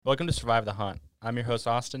Welcome to Survive the Hunt. I'm your host,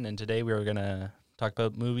 Austin, and today we are going to talk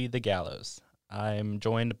about movie The Gallows. I'm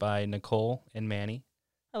joined by Nicole and Manny.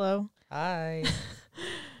 Hello. Hi.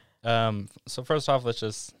 So first off, let's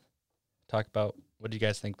just talk about what do you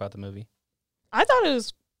guys think about the movie? I thought it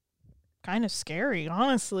was kind of scary,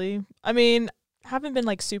 honestly. I mean, haven't been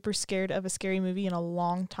like super scared of a scary movie in a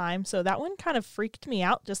long time, so that one kind of freaked me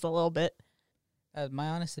out just a little bit. My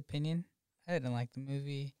honest opinion, I didn't like the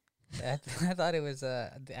movie. I thought it was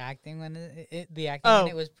the acting when the acting in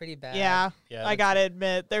it was pretty bad. Yeah, Yeah, I gotta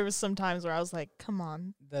admit, there was some times where I was like, come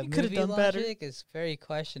on. The You could've movie done better. logic is very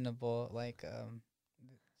questionable. Like,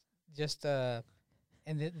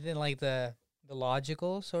 and then like the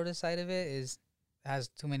logical sort of side of it has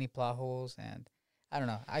too many plot holes, and I don't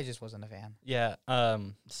know. I just wasn't a fan. Yeah,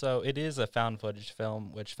 so it is a found footage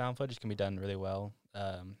film, which found footage can be done really well.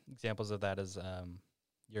 Examples of that is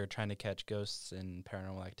you're trying to catch ghosts in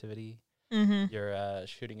Paranormal Activity. Mm-hmm. You're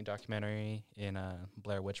shooting a documentary in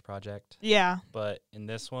Blair Witch Project. Yeah. But in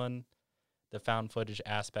this one, the found footage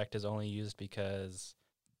aspect is only used because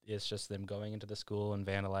it's just them going into the school and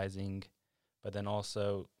vandalizing. But then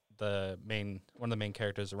also one of the main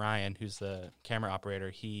characters, Ryan, who's the camera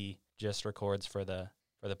operator, he just records for the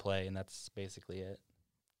play, and that's basically it.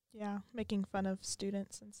 Yeah, making fun of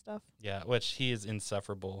students and stuff. Yeah, which he is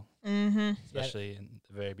insufferable, Mm-hmm. especially in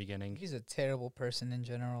the very beginning. He's a terrible person in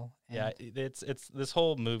general. Yeah, it's this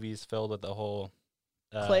whole movie's filled with the whole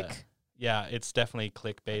Click. Yeah, it's definitely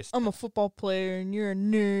click based. I'm a football player and you're a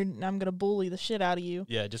nerd and I'm gonna bully the shit out of you.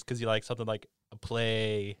 Yeah, just because you like something like a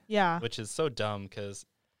play, Yeah. which is so dumb because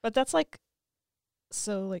But that's like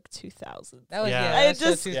 2000. That was Yeah. yeah. I that's so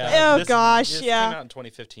just- 2000. Oh, this gosh, came yeah. out in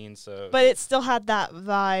 2015, so But it still had that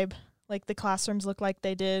vibe. Like the classrooms look like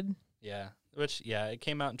they did. yeah, it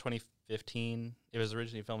came out in 2015. It was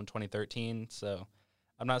originally filmed in 2013, so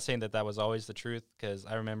I'm not saying that was always the truth because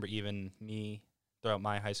I remember even me throughout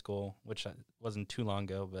my high school, which wasn't too long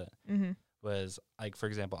ago, but Mm-hmm. was like, for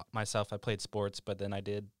example, myself, I played sports, but then I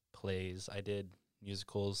did plays, I did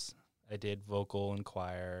musicals, I did vocal and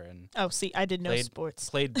choir, and Oh, see, I did no Played- sports.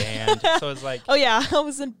 played band. So it's like, Oh yeah, I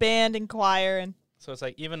was in band and choir and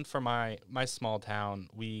even for my small town,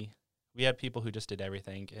 we had people who just did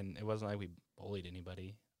everything, and it wasn't like we bullied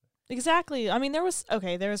anybody. exactly. I mean, there was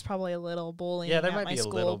probably a little bullying Yeah, there at might my be a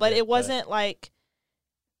school, little but bit, it but- wasn't like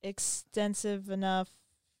extensive enough.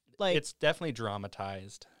 Like It's definitely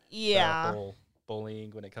dramatized. yeah, The whole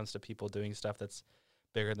bullying when it comes to people doing stuff that's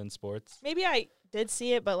bigger than sports. maybe I did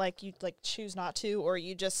see it, but like you like choose not to, or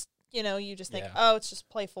you just think, Yeah. oh, it's just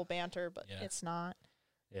playful banter, but Yeah. it's not.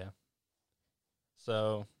 Yeah.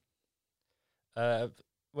 So,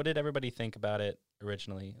 what did everybody think about it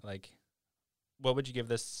originally? Like, what would you give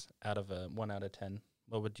this out of a 1 out of 10?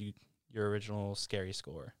 What would your original scary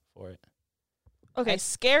score for it? Okay,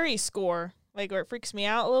 scary score, like where it freaks me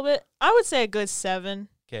out a little bit. I would say a good 7.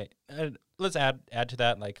 Okay, let's add to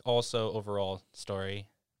that, like, also overall story.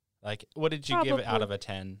 Like, what did you give it out Probably. of a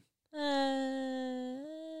 10?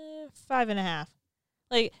 5.5.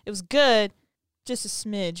 Like it was good, just a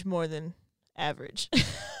smidge more than average,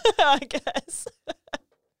 I guess.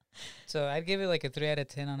 So I'd give it like a 3 out of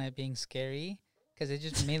 10 on it being scary because it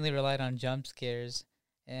just mainly relied on jump scares.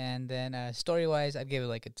 And then story-wise, I'd give it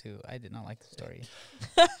like a 2. I did not like the story.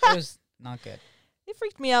 It was not good. It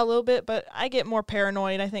freaked me out a little bit, but I get more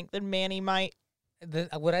paranoid, I think, than Manny might.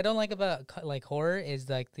 What I don't like about like horror is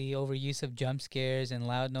like the overuse of jump scares and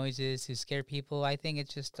loud noises to scare people. I think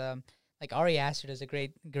it's just like Ari Aster does a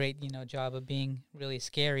great job of being really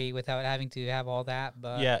scary without having to have all that.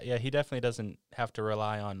 But Yeah, he definitely doesn't have to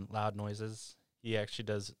rely on loud noises. He actually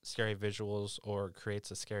does scary visuals or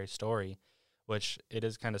creates a scary story, which it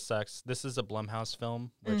is kind of sucks. This is a Blumhouse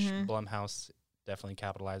film, which Mhm. Blumhouse definitely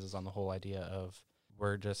capitalizes on the whole idea of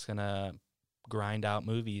we're just going to grind out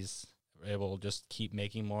movies. It will just keep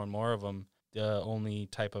making more and more of them. The only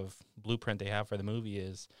type of blueprint they have for the movie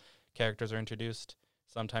is characters are introduced.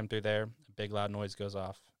 Sometime through there, a big loud noise goes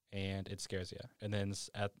off, and it scares you. And then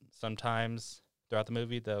sometimes throughout the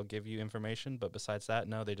movie, they'll give you information, but besides that,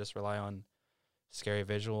 no, they just rely on scary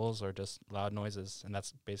visuals or just loud noises, and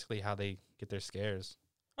that's basically how they get their scares.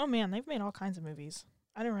 Oh man, they've made all kinds of movies.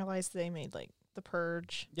 I didn't realize they made like The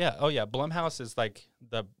Purge. Yeah, oh yeah, Blumhouse is like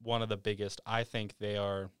one of the biggest. I think they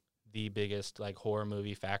are the biggest like horror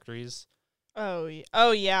movie factories.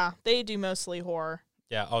 Oh yeah, they do mostly horror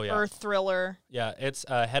Yeah, oh yeah. or thriller. Yeah, it's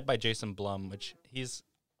head by Jason Blum, which he's,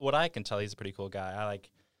 what I can tell, he's a pretty cool guy. I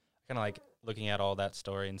kind of like looking at all that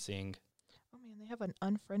story and seeing. Oh man, they have an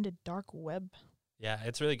unfriended dark web. Yeah,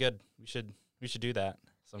 it's really good. We should do that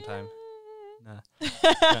sometime. Nah.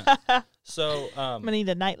 I'm So gonna need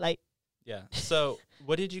a nightlight. Yeah. So,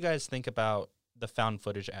 what did you guys think about the found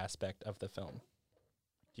footage aspect of the film?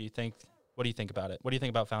 What do you think about it? What do you think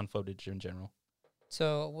about found footage in general?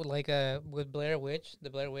 So with Blair Witch, the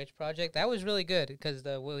Blair Witch Project, that was really good because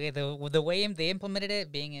the way they implemented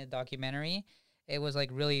it, being a documentary, it was like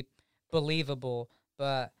really believable.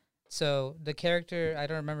 But so the character, I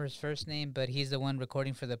don't remember his first name, but he's the one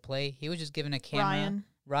recording for the play. He was just given a camera.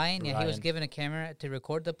 Ryan, yeah, he was Ryan. given a camera to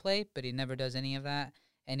record the play, but he never does any of that,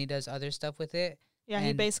 and he does other stuff with it. Yeah, he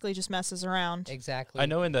And- basically just messes around. Exactly. I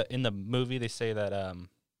know in the movie they say that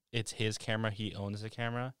it's his camera, he owns the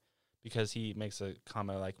camera, because he makes a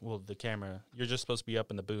comment like, "Well, the camera, you're just supposed to be up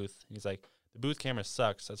in the booth." And he's like, "The booth camera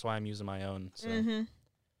sucks. That's why I'm using my own." So, Mm-hmm.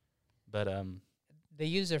 but They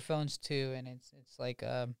use their phones too, and it's like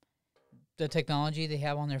the technology they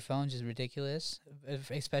have on their phones is ridiculous,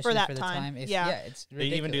 especially that for the time, time. It's, yeah. it's they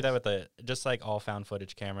ridiculous. even do that with just like all found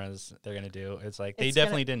footage cameras they're gonna do. It's like they It's gonna-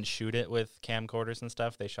 definitely didn't shoot it with camcorders and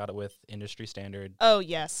stuff. They shot it with industry standard Oh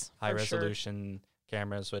yes, high for sure. resolution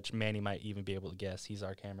cameras, which Manny might even be able to guess. He's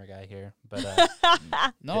our camera guy here, but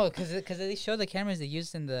No, because they show the cameras they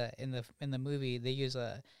used in the movie. They use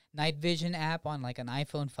a night vision app on like an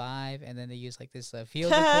iPhone 5, and then they use like this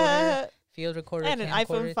field recorder, and an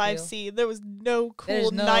camcorder iPhone 5C. There was no cool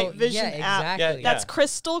There's no night vision yeah, app. exactly. Yeah. That's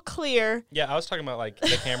crystal clear. yeah, I was talking about like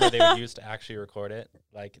the camera they would use to actually record it.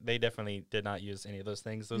 Like they definitely did not use any of those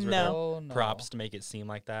things. Those were No. Oh, no. props to make it seem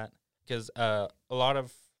like that. Because a lot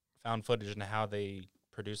of found footage and how they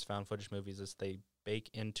produce found footage movies is they bake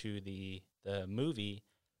into the movie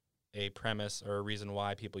a premise or a reason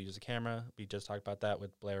why people use a camera. We just talked about that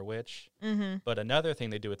with Blair Witch. Mm-hmm. But another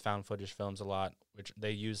thing they do with found footage films a lot, which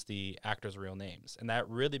they use the actors' real names. And that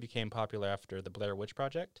really became popular after the Blair Witch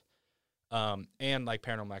Project and like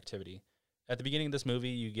Paranormal Activity. At the beginning of this movie,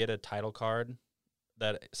 you get a title card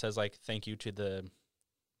that says like, "Thank you to the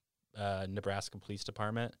Nebraska Police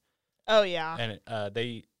Department." Oh yeah. And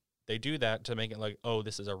they do that to make it like, oh,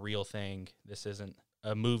 this is a real thing. This isn't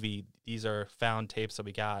a movie. These are found tapes that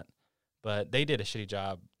we got. But they did a shitty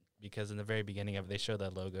job because in the very beginning of it, they show the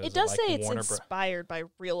logos. It does of, like, say it's Warner Bros. inspired by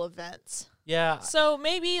real events. Yeah, So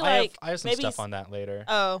maybe I like have some maybe stuff on that later.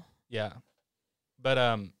 Oh, Yeah,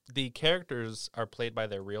 but the characters are played by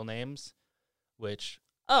their real names, which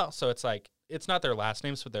so it's like it's not their last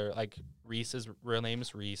names, but they're like Reese's real name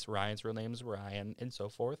is Reese, Ryan's real name is Ryan, and so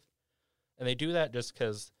forth. And they do that just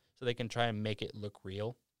because so they can try and make it look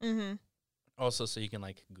real. Mm-hmm. Also, so you can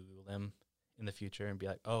like Google them in the future and be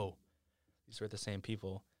like, oh, these were the same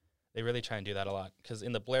people. They really try and do that a lot because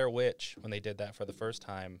in the Blair Witch, when they did that for the first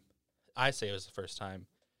time, I say it was the first time.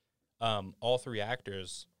 All three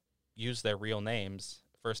actors used their real names,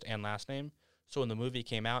 first and last name. So when the movie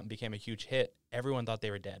came out and became a huge hit, everyone thought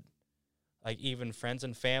they were dead. Like even friends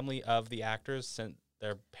and family of the actors sent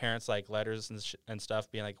their parents like letters and stuff,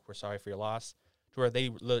 being like, "We're sorry for your loss," to where they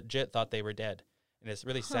legit thought they were dead. And it's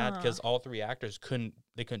really sad because all three actors couldn't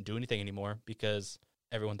do anything anymore because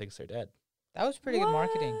everyone thinks they're dead. That was pretty good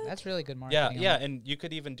marketing. What? That's really good Yeah, marketing. on yeah, it. and you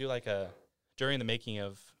could even do like during the making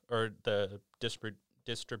of or the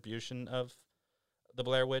distribution of the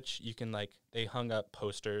Blair Witch, you can like they hung up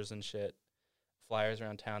posters and shit, flyers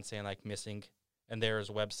around town saying like missing, and there's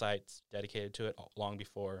websites dedicated to it long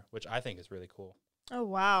before, which I think is really cool. Oh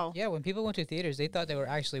wow. Yeah, when people went to theaters, they thought they were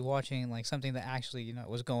actually watching like something that actually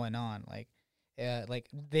was going on. Like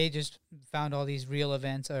they just found all these real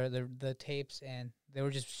events or the tapes, and they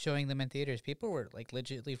were just showing them in theaters. People were like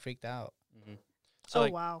legitimately freaked out. Mm-hmm. So Oh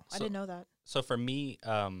like, wow. I so- didn't know that. So for me,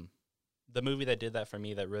 the movie that did that for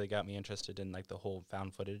me that really got me interested in like the whole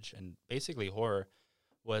found footage and basically horror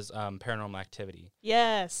was Paranormal Activity.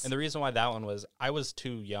 Yes. And the reason why that one was I was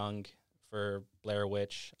too young for Blair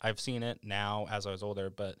Witch. I've seen it now as I was older,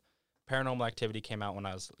 but Paranormal Activity came out when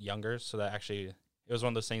I was younger, so that actually it was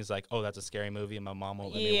one of those things like, oh, that's a scary movie, and my mom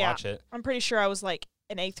won't let me Yeah. watch it. I'm pretty sure I was like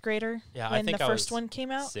an 8th grader Yeah, I when think the I first was one came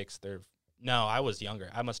out. Sixth or no, I was younger.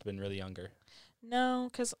 I must have been really younger. No,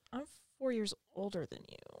 because I'm 4 years older than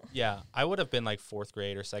you. Yeah, I would have been like 4th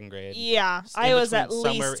grade or 2nd grade. Yeah, S- I in was between- at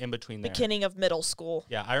somewhere least in between there. beginning of middle school.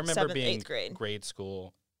 Yeah, I remember 7th, being 8th grade. grade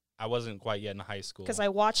school. I wasn't quite yet in high school. Because I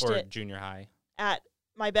watched or it junior high. at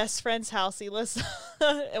my best friend's house, Elissa,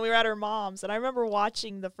 and we were at her mom's. And I remember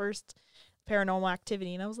watching the first Paranormal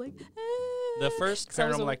Activity, and I was like, The first 'cause I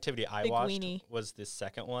was Paranormal a Activity I big watched weenie. was the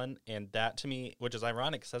second one, and that to me, which is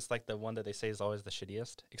ironic, because that's like the one that they say is always the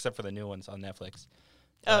shittiest, except for the new ones on Netflix.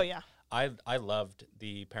 Oh But yeah, I loved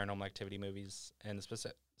the Paranormal Activity movies, and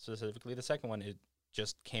specifically the second one. It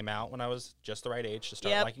just came out when I was just the right age to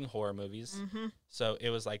start Yep. liking horror movies. mm-hmm. So it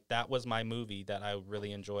was like that was my movie that I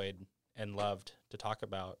really enjoyed and loved to talk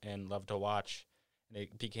about and loved to watch.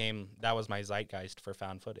 and that was my zeitgeist for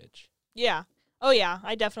found footage. Yeah. Oh yeah,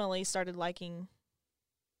 I definitely started liking.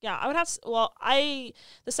 Yeah, I would have.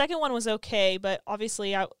 The second one was okay, but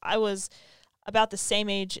obviously I was about the same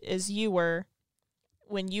age as you were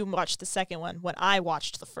when you watched the second one. When I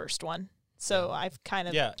watched the first one, so Yeah. I've kind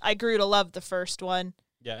of Yeah. I grew to love the first one.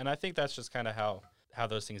 Yeah, and I think that's just kind of how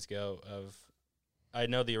those things go. I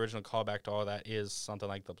know the original callback to all that is something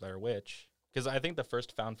like the Blair Witch, because I think the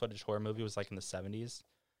first found footage horror movie was like in the 70s,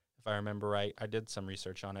 if I remember right. I did some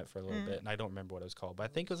research on it for a little bit, and I don't remember what it was called, but I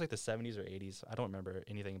think it was like the 70s or 80s. I don't remember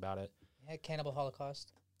anything about it. Yeah, Cannibal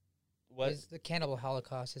Holocaust. What The Cannibal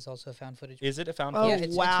Holocaust is also a found footage. is it? A found Oh Yeah, footage?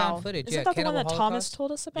 it's wow! found footage. Isn't Yeah, that the one Cannibal that Thomas Holocaust.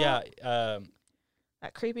 told us about? Yeah,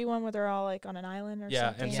 That creepy one where they're all like on an island or yeah,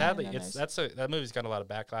 something. and Yeah. sadly, then that movie's got a lot of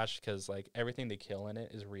backlash because like everything they kill in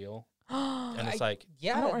it is real, there's- and it's like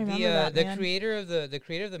Yeah, I don't remember the that, the man. creator of the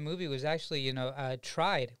creator of the movie was actually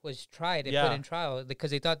tried and put Yeah. in trial because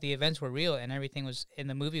they thought the events were real and everything was in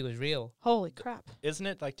the movie was real. holy crap. isn't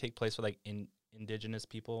it like take place with like indigenous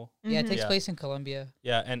people? Yeah, it Mhm. takes Yeah. place in Colombia.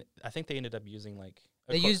 Yeah, and I think they ended up using like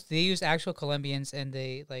They used actual Colombians and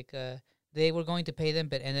they were going to pay them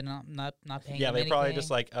but ended up not paying. Yeah, them they probably just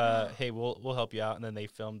anything. like, hey, we'll help you out, and then they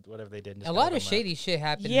filmed whatever they did. And just A kinda lot let of 'em shady shit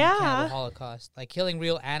happened Yeah. in the Cannibal Holocaust, like killing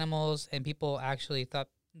real animals, and people actually thought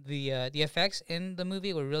the effects in the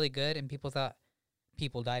movie were really good, and people thought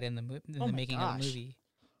people died in the Oh my making of the gosh. movie.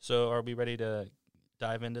 So, are we ready to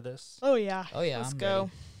dive into this? Oh yeah. Oh yeah, Let's I'm go.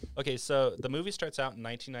 ready. Okay, so the movie starts out in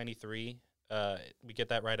 1993. We get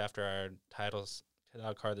that right after our title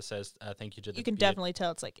card that says "Thank you to the." You can definitely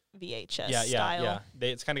tell it's like VHS style. Yeah.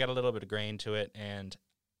 It's kind of got a little bit of grain to it, and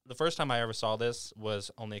the first time I ever saw this was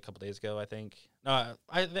only a couple days ago. I think. No,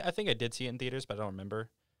 I think I did see it in theaters, but I don't remember.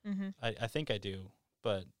 Mm-hmm. I think I do,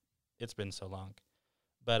 but it's been so long.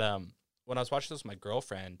 But when I was watching this with my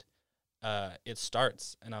girlfriend, it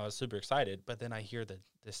starts, and I was super excited. But then I hear that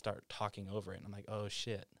they start talking over it, and I'm like, oh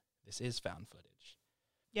shit, this is found footage.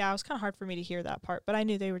 Yeah, it was kind of hard for me to hear that part, but I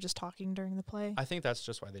knew they were just talking during the play. I think that's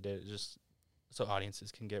just why they did it, just so audiences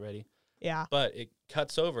can get ready. Yeah. But it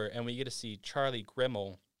cuts over, and we get to see Charlie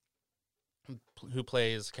Grimmel, who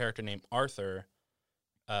plays a character named Arthur,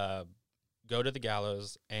 go to the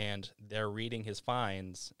gallows, and they're reading his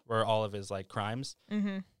fines, or all of his like crimes,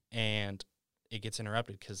 Mm-hmm. and it gets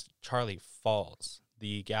interrupted because Charlie falls.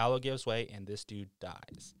 The gallows gives way, and this dude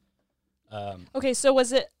dies. Okay, so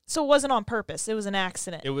it wasn't on purpose. It was an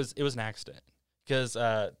accident. It was an accident because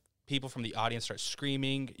people from the audience start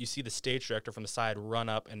screaming. You see the stage director from the side run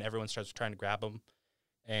up, and everyone starts trying to grab him,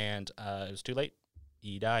 and it was too late.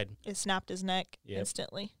 He died. It snapped his neck Yep.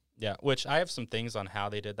 instantly. Yeah, which I have some things on how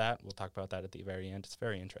they did that. We'll talk about that at the very end. It's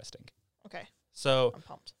very interesting. Okay, So I'm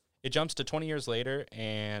pumped. it jumps to 20 years later,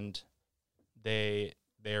 and they're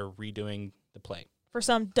redoing the play. For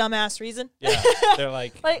some dumbass reason. Yeah, they're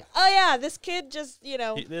like, Like, oh yeah, this kid just,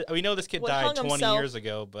 we know this kid What died hung 20 himself. years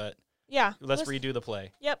ago, but yeah. let's redo the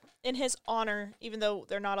play. Yep, in his honor, even though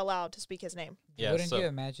they're not allowed to speak his name. Yeah, Wouldn't so- you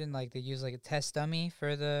imagine like they use like a test dummy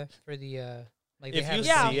for the like If they have you a see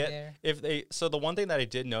dummy it, there? If they the one thing that I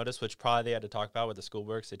did notice, which probably they had to talk about with the school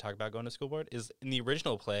board, 'cause they talk about going to school board, is in the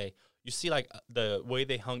original play, you see like the way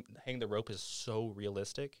they hang the rope is so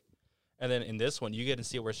realistic, and then in this one you get to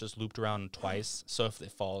see it where it's just looped around twice. So if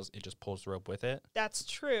it falls, it just pulls the rope with it. That's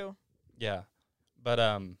true. Yeah, but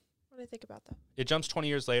What do I think about that? it jumps 20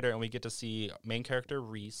 years later, and we get to see main character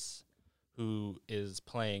Reese, who is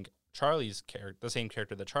playing Charlie's character, the same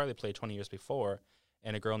character that Charlie played 20 years before,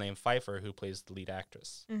 and a girl named Pfeiffer who plays the lead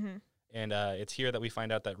actress. Mm-hmm. And it's here that we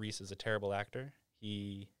find out that Reese is a terrible actor.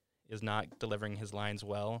 He is not delivering his lines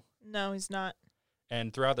well. No, he's not.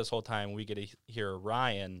 And throughout this whole time, we get to hear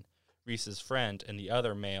Ryan, Reese's friend, and the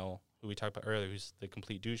other male who we talked about earlier, who's the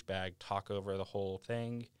complete douchebag, talk over the whole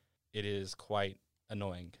thing. It is quite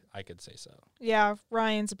annoying, I could say so. Yeah,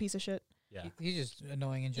 Ryan's a piece of shit. Yeah. He's just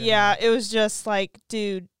annoying in general. Yeah, it was just like,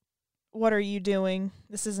 dude, what are you doing?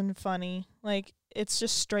 This isn't funny. Like, it's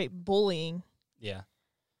just straight bullying. Yeah.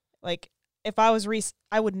 Like, if I was Reese,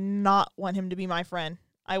 I would not want him to be my friend.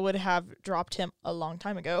 I would have dropped him a long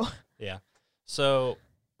time ago. Yeah. So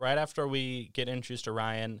right after we get introduced to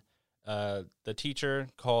Ryan, the teacher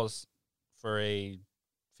calls for a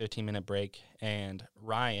 15-minute break, and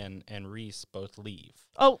Ryan and Reese both leave.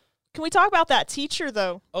 Oh, can we talk about that teacher,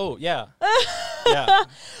 though? Oh, yeah. Yeah.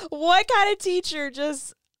 What kind of teacher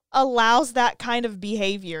just allows that kind of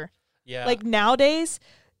behavior? Yeah. Like, nowadays,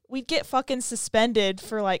 we'd get fucking suspended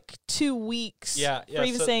for, like, 2 weeks Yeah, for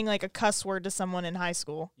even so- saying, like, a cuss word to someone in high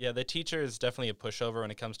school. Yeah, the teacher is definitely a pushover when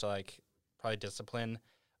it comes to, like, probably discipline.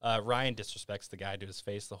 Ryan disrespects the guy to his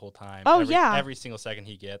face the whole time. Oh, yeah. Every single second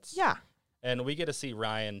he gets. Yeah. And we get to see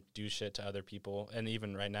Ryan do shit to other people. And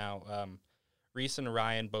even right now, Reese and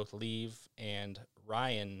Ryan both leave. And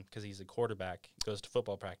Ryan, because he's a quarterback, goes to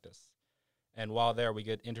football practice. And while there, we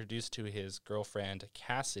get introduced to his girlfriend,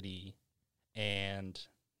 Cassidy. And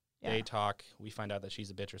they talk. We find out that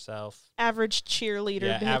she's a bitch herself. Average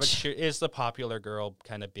cheerleader bitch. Average is the popular girl,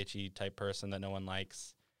 kind of bitchy type person that no one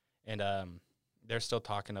likes. And they're still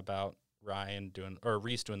talking about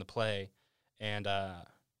Reese doing the play. And a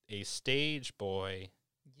stage boy.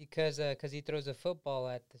 Because he throws a football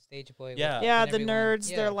at the stage boy. Yeah, the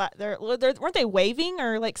nerds. Yeah. They're weren't they waving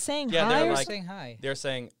or like saying hi? They're like saying hi. They're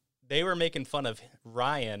saying they were making fun of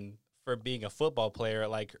Ryan for being a football player,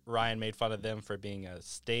 like Ryan made fun of them for being a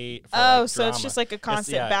state. So drama. it's just like a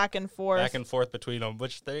constant back and forth between them,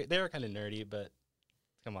 which they were kind of nerdy, but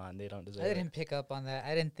come on, they don't deserve it. I didn't pick up on that.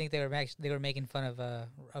 I didn't think they were making fun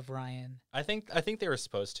of Ryan. I think they were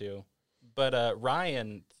supposed to, but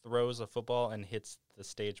Ryan throws a football and hits the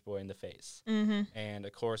stage boy in the face, and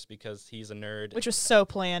of course because he's a nerd, which was so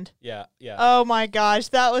planned. Yeah. Oh my gosh,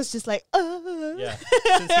 that was just like, yeah.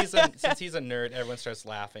 Since he's a nerd, everyone starts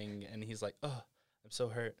laughing, and he's like, "Oh, I'm so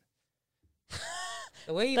hurt."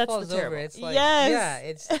 The way he falls over, it's like,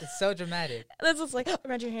 it's so dramatic. That's just like,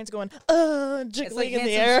 imagine your hands going, jiggling it's like in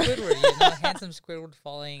the air. Squidward, handsome Squidward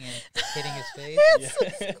falling and hitting his face.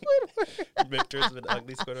 Squidward. Victor's an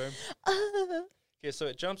ugly Squidward. Okay, so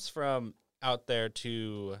it jumps from out there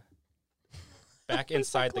to back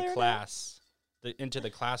inside the class, into the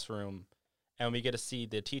classroom, and we get to see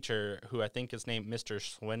the teacher, who I think is named Mr.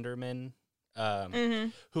 Schwinderman,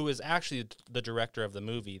 who is actually the director of the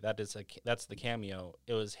movie. That's the cameo.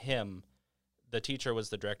 It was him. The teacher was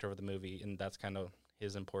the director of the movie, and that's kind of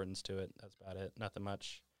his importance to it. That's about it. Nothing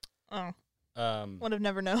much. Oh. Would have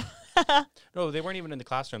never known. No, they weren't even in the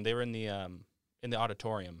classroom. They were in the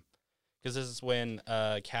auditorium. Because this is when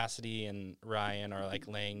Cassidy and Ryan are like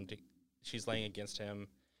she's laying against him.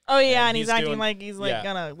 Oh yeah, and he's acting like he's like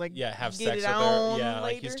gonna like have get sex it with her. on Yeah, later.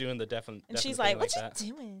 like he's doing the definite. And she's like, "What like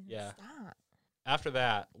you doing? Yeah. Stop." After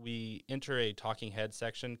that, we enter a talking head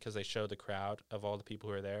section because they show the crowd of all the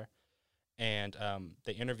people who are there, and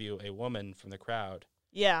they interview a woman from the crowd.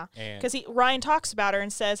 Yeah, because Ryan talks about her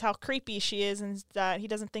and says how creepy she is, and that he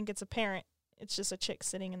doesn't think it's a parent. It's just a chick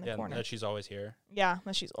sitting in the corner. That she's always here. Yeah,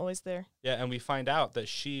 that she's always there. Yeah, and we find out that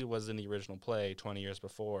she was in the original play 20 years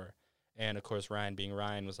before. And, of course, Ryan, being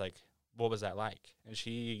Ryan, was like, what was that like? And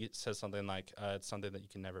she says something like, it's something that you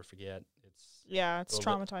can never forget. It's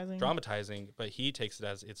traumatizing. Traumatizing, but he takes it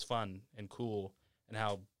as it's fun and cool. And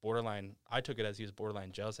how borderline, I took it as he was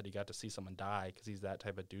borderline jealous that he got to see someone die because he's that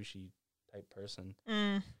type of douchey type person.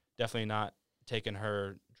 Definitely not taking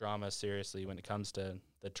her drama seriously when it comes to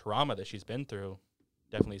the trauma that she's been through.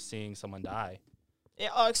 Definitely seeing someone die. Yeah,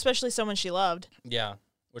 especially someone she loved. Yeah,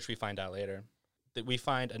 which we find out later. That we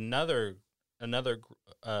find another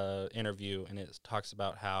interview, and it talks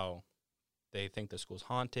about how they think the school's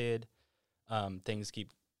haunted. Things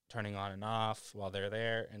keep turning on and off while they're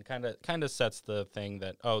there, and kind of sets the thing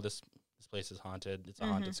that, oh, this place is haunted. It's a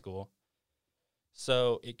haunted school.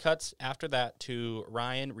 So it cuts after that to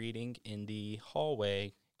Ryan reading in the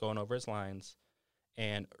hallway, going over his lines,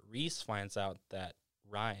 and Reese finds out that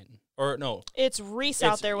it's Reese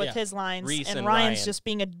out there with his lines, and Ryan's just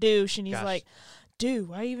being a douche, and he's like, dude,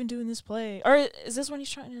 why are you even doing this play? Or is this when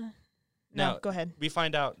he's trying to... No, go ahead.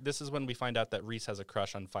 This is when we find out that Reese has a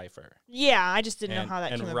crush on Pfeiffer. Yeah, I just didn't know how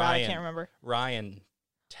that came about. I can't remember. Ryan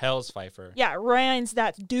tells Pfeiffer. Yeah, Ryan's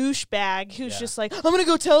that douchebag who's just like, I'm going to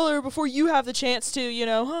go tell her before you have the chance to,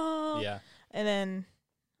 Yeah. And then,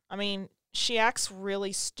 I mean, she acts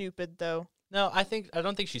really stupid, though. No, I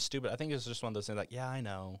don't think she's stupid. I think it's just one of those things like, yeah, I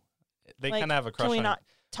know. They kind of have a crush on... Can we not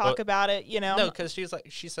talk about it, No, because she says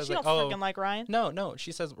she like, don't freaking like Ryan. No,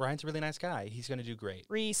 she says Ryan's a really nice guy. He's going to do great.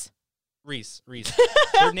 Reese.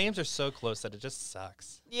 Their names are so close that it just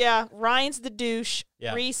sucks. Yeah, Ryan's the douche.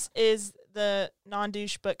 Yeah. Reese is the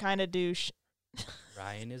non-douche, but kind of douche.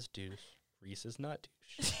 Ryan is douche. Reese is not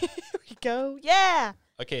douche. Here we go. Yeah.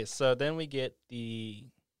 Okay, so then we get the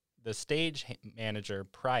stage manager,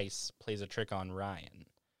 Price, plays a trick on Ryan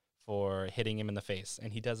for hitting him in the face.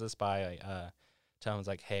 And he does this by telling him,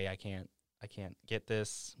 like, hey, I can't get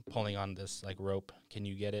this, pulling on this like rope. Can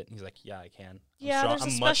you get it? And he's like, yeah, I can. There's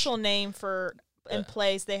a special name for in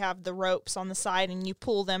plays. They have the ropes on the side and you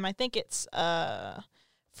pull them. I think it's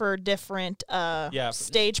for different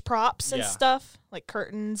stage props and stuff, like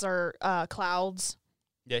curtains or clouds.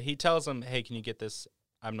 Yeah, he tells him, hey, can you get this?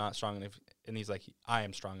 I'm not strong enough. And he's like, I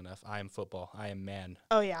am strong enough. I am football. I am man.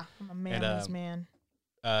 Oh, yeah. I'm a man's man.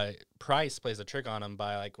 Price plays a trick on him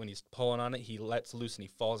by, like, when he's pulling on it, he lets loose and he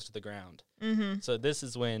falls to the ground. Mm-hmm. So this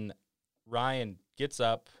is when Ryan gets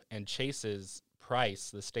up and chases Price,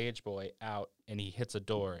 the stage boy, out, and he hits a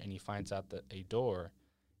door, and he finds out that a door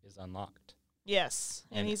is unlocked. Yes.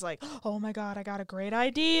 And And- he's like, oh my God, I got a great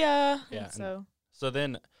idea. Yeah, And and so So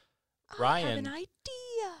then I have Ryan- an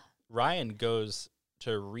idea. Ryan goes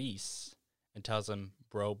to Reese and tells him,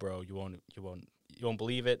 "Bro, you won't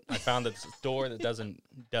believe it. I found this door that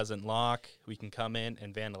doesn't lock. We can come in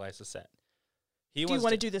and vandalize the set." He Do you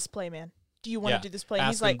want to do this play, man? Do you want to Yeah, do this play? And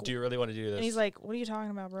ask he's him, like, "Do you really want to do this?" and he's like, what are you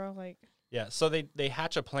talking about, bro? Like, Yeah, so they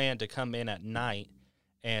hatch a plan to come in at night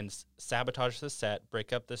and sabotage the set,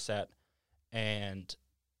 break up the set, and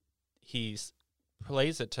he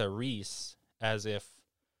plays it to Reese as if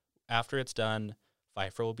after it's done,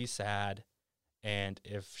 Pfeiffer will be sad, and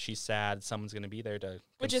if she's sad, someone's going to be there to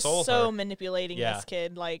which is console so her. manipulating Yeah. this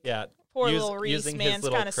kid. Like, Yeah, poor use- little Reese, using his man, it's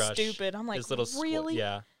little kind of crush, stupid. I'm like, his little really?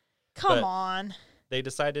 yeah. Come but- on. They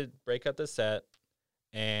decided to break up the set,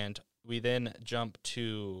 and we then jump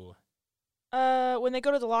to When they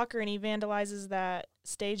go to the locker and he vandalizes that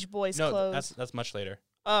stage boy's clothes. that's much later.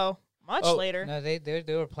 Oh, much Oh, later. No, they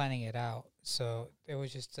were planning it out. So it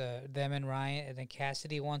was just them and Ryan, and then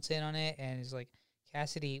Cassidy wants in on it, and he's like,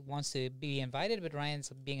 Cassidy wants to be invited, but Ryan's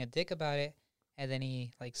being a dick about it, and then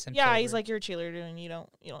he like simped Yeah, over. he's like, you're a cheerleader and you don't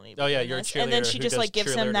need. to Oh, be yeah, doing you're a this. And then cheerleader she who just does like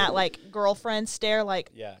gives him that cheerleader. like girlfriend stare, like,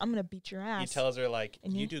 Yeah. I'm gonna beat your He ass. tells her, like,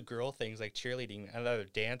 And you you- do girl things like cheerleading and other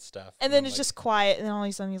dance stuff. and then I'm it's like, just quiet, and then all of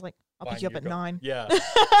a sudden he's like, I'll "Fine, pick you up you at go." 9. Yeah.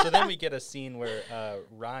 So then we get a scene where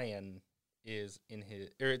Ryan is in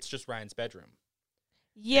it's just Ryan's bedroom.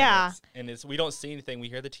 Yeah. And it's we don't see anything. We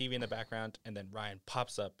hear the TV in the background, and then Ryan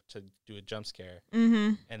pops up to do a jump scare,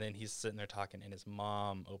 Mm-hmm. and then he's sitting there talking, and his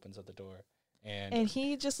mom opens up the door, And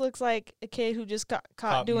he just looks like a kid who just got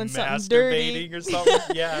caught caught doing something dirty. masturbating or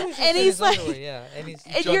something. Yeah. just and in he's his like- underwear, yeah, and he's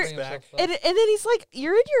and jumping you're- himself up. And then he's like,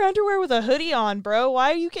 "You're in your underwear with a hoodie on, bro.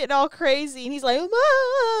 Why are you getting all crazy?" And he's like, "Mom,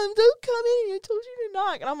 don't come in. I told you to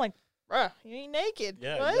knock." And I'm like, "Bruh, you ain't naked.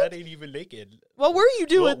 Yeah, What? that ain't even naked. What were you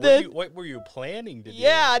doing then?" What were you planning to do?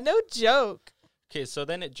 Yeah, no joke. Okay, so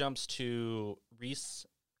then it jumps to Reese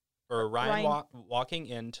or Ryan, Ryan. walking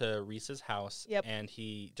into Reese's house, Yep. and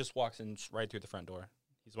he just walks in right through the front door.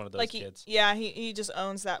 He's one of those Like kids. he just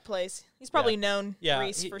owns that place. He's probably known Yeah,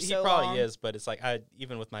 Reese he, for he so probably long. is, but it's like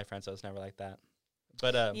even with my friends, I was never like that.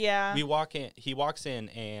 But Yeah. we walk in. He walks in,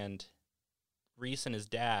 and Reese and his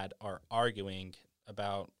dad are arguing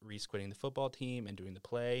about Reese quitting the football team and doing the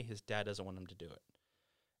play. His dad doesn't want him to do it,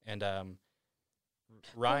 and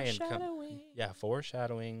Ryan Foreshadowing.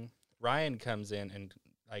 foreshadowing. Ryan comes in and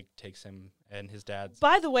like takes him, and his dad's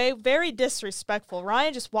By the way, very disrespectful.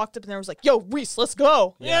 Ryan just walked up and there was like, "Yo, Reese, let's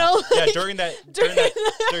go." yeah, You know? yeah. Like, During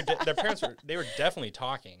that, their parents were definitely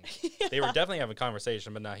talking. They were definitely having a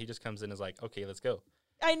conversation, but now he just comes in and is like, "Okay, let's go."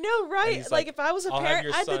 I know, right? he's Like, like, if I was a "I'll have parent,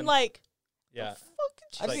 your I'd son- been like, Yeah,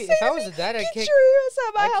 "Fuck, I'd did be, you if say I to was me? a dad, I'd Get kick. your ass out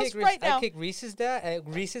of my I'd house kick, right now." I'd kick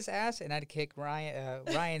Reese's ass, and I'd kick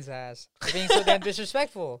Ryan's ass for being so damn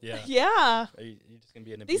disrespectful. yeah. Yeah. You're just gonna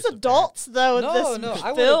be an These abusive adults, though, in No, this no, film.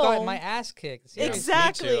 I would have gotten my ass kicked. parent. Seriously.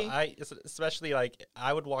 Exactly. Me too. Especially like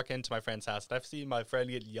I would walk into my friend's house and I've seen my friend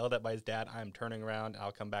get yelled at by his dad. I'm turning around.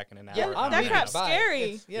 I'll come back in an hour. Yeah, I'm that leaving. crap's Bye. scary.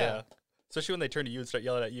 It's- yeah. Especially when they turn to you and start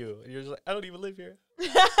yelling at you, and you're just like, I don't even live here.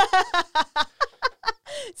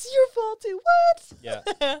 It's your fault too. What?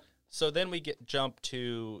 Yeah. So then we jump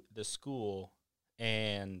to the school,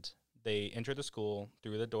 and they enter the school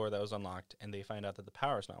through the door that was unlocked, and they find out that the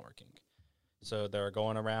power's not working. So they're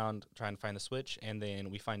going around trying to find the switch, and then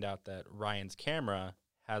we find out that Ryan's camera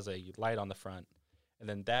has a light on the front, and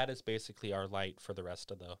then that is basically our light for the rest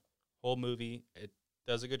of the whole movie. It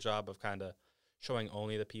does a good job of kind of showing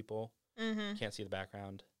only the people. Mm-hmm. Can't see the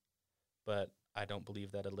background, but I don't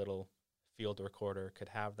believe that a little field recorder could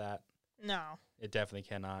have that. No, It definitely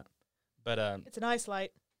cannot. But it's an ice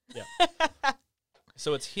light. Yeah.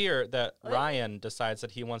 so it's here that What? Ryan decides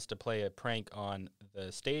that he wants to play a prank on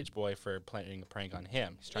the stage boy for playing a prank on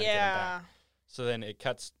him. He's trying to get him back. So then it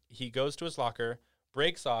cuts. He goes to his locker,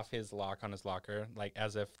 breaks off his lock on his locker, like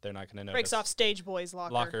as if they're not going to notice. Breaks off Stage Boy's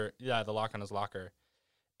locker. Yeah, the lock on his locker,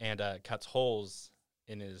 and cuts holes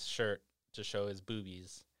in his shirt to show his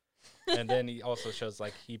boobies. And then he also shows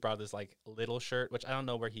like he brought this like little shirt, which I don't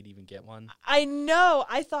know where he'd even get one. I know.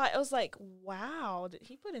 I thought, I was like, wow, did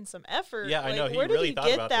he put in some effort? Yeah, I Like, know, he where really did he thought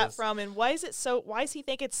get about that this. from? And why does he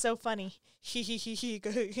think it's so funny? I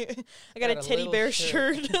got Got a a teddy little bear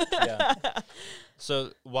shirt. shirt. Yeah.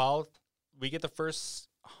 So while we get the first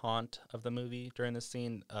haunt of the movie during this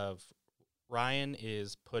scene of Ryan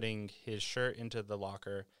is putting his shirt into the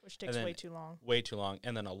locker Which takes then- way too long. way too long,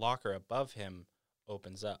 and then a locker above him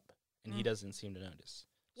opens up, and he Mm. doesn't seem to notice.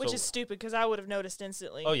 So Which So- is stupid because I would have noticed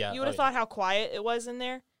instantly. Oh, yeah. You would have thought how quiet it was in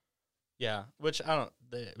there. Yeah, which I don't.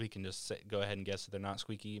 We can just go ahead and guess that they're not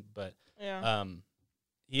squeaky, but Yeah.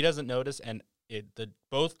 he doesn't notice, and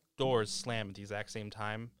both doors slam at the exact same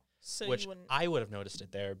time, So which you wouldn't. I would have noticed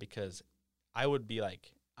it there because I would be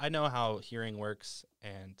like, I know how hearing works,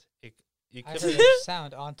 and it I could heard be. a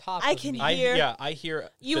sound on top I of can me. hear- I hear.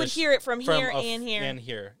 You would this hear it from here a f- and here. and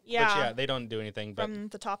here. Yeah. Which, yeah, they don't do anything, but From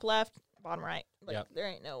the top left, bottom right. Like, Yep. there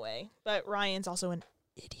ain't no way. But Ryan's also an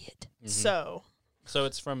idiot. Mhm. So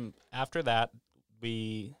it's from after that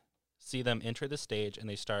we see them enter the stage and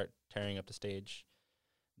they start tearing up the stage.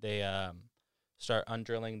 They start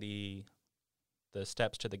undrilling the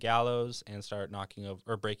steps to the gallows and start knocking over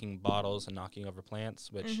or breaking bottles and knocking over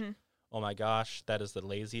plants, which mhm. oh my gosh, that is the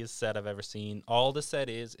laziest set I've ever seen. All the set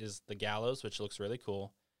is the gallows, which looks really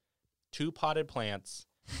cool, 2 potted plants,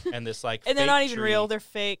 and this like And they're fake not even tree. real. They're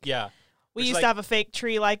fake. Yeah, We Which, used like- to have a fake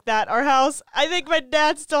tree like that at our house. I think my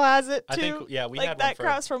dad still has it too. I think yeah we like had that one for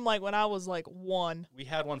cross from like when I was like 1. we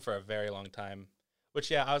had one for a very long time. Which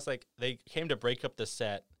yeah, I was like they came to break up the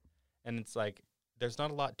set, and it's like there's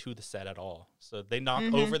not a lot to the set at all. So they knock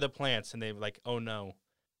Mhm. over the plants, and they like oh no,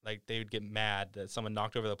 like they would get mad that someone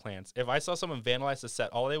knocked over the plants. If I saw someone vandalize the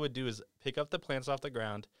set, all they would do is pick up the plants off the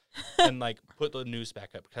ground and like put the noose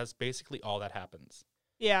back up because basically all that happens.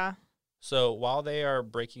 Yeah. So while they are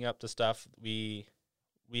breaking up the stuff, we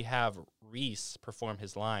have Reese perform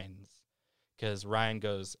his lines because Ryan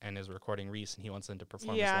goes and is recording Reese and he wants them to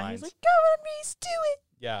perform his Yeah. lines. He's like, "Come on, Reese, do it."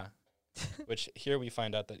 Yeah. Which here we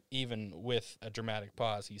find out that even with a dramatic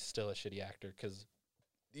pause, he's still a shitty actor because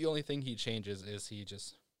the only thing he changes is he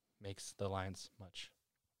just makes the lines much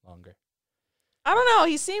longer. I don't know.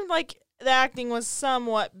 He seemed like the acting was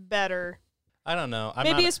somewhat better. I don't know.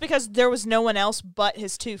 Maybe it's because there was no one else but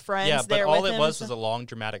his 2 friends yeah, but there all with it him. was so- was a long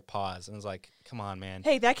dramatic pause, and it's like, come on, man.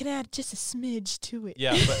 Hey, that can add just a smidge to it.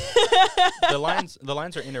 Yeah, but the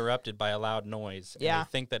lines are interrupted by a loud noise, and Yeah. they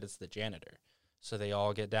think that it's the janitor. So they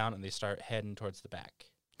all get down and they start heading towards the back.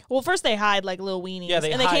 Well, first they hide like little weenies. Yeah,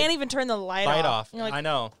 they and they hide. can't even turn the light off. You're like, I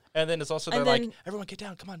know. And then it's also they're And like, then- everyone get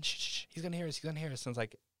down. Come on. Shh, shh, shh. He's going to hear us. He's going to hear us. And it's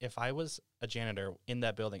like, if I was a janitor in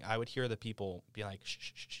that building, I would hear the people be like, shh,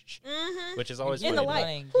 shh, shh, shh, mm-hmm. which is always You In hear the funny.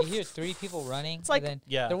 light. running. You hear 3 people running. It's like- and then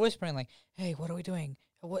Yeah. they're whispering like, "Hey, what are we doing?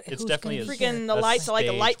 What, It's who's definitely gonna a- be here?" Freaking the A lights are like a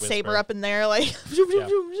stage lightsaber whisper. up in there. Like, Yeah.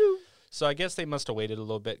 So I guess they must have waited a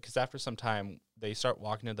little bit because after some time, they start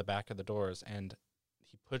walking to the back of the doors and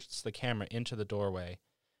he puts the camera into the doorway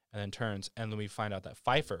and then turns. And then we find out that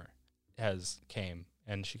Pfeiffer has came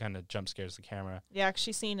and she kind of jump scares the camera Yeah, 'cause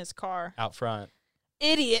she's seen his car. out front.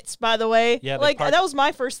 Idiots, by the way. Yeah, they like park- that was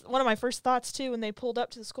one of my first thoughts too when they pulled up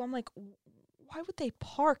to the school. I'm like, why would they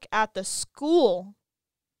park at the school?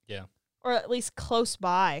 Yeah. Or at least close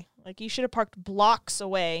by. Like you should have parked blocks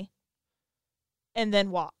away and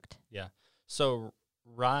then walked. So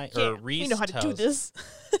Ryan Yeah, or Reese we know how to do this.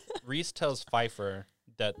 Reese tells Pfeiffer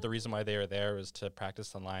that the reason why they were there was to practice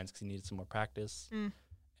the lines because he needed some more practice. Mm.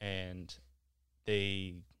 And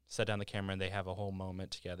they set down the camera and they have a whole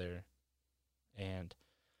moment together. And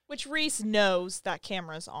Which Reese knows that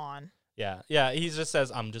camera's on. yeah, he just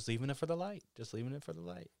says, "I'm just leaving it for the light. Just leaving it for the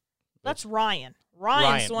light." That's Ryan.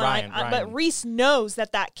 Ryan's the one. Ryan. But Reese knows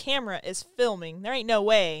that camera is filming. There ain't no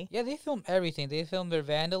way. Yeah, they film everything. They film their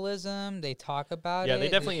vandalism. They talk about Yeah, it. they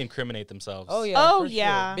definitely incriminate themselves. Oh yeah. Oh, for sure.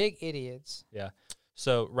 yeah. Big idiots.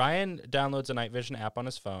 So Ryan downloads a night vision app on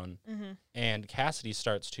his phone, Mm-hmm. and Cassidy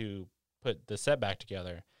starts to put the set back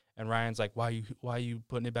together. And Ryan's like, why are you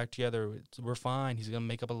putting it back together? We're fine. He's going to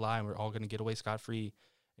make up a lie and we're all going to get away scot-free.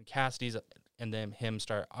 And Cassidy's and then him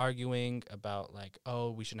start arguing about like,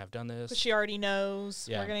 oh, we shouldn't have done this. But she already knows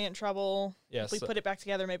Yeah. we're going to get in trouble. Yeah, If we so- put it back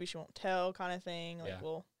together, maybe she won't tell kind of thing. Like, Yeah.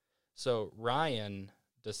 well, So Ryan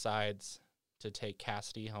decides to take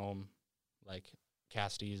Cassidy home. Like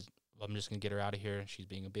Cassidy's, I'm just going to get her out of here. She's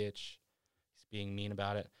being a bitch. He's being mean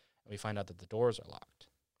about it. And we find out that the doors are locked.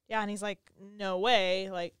 yeah. And he's like, no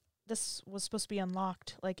way. Like, this was supposed to be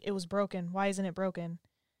unlocked. Like, it was broken. Why isn't it broken?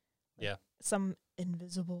 Like, Yeah. Some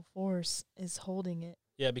invisible force is holding it.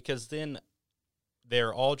 Yeah, because then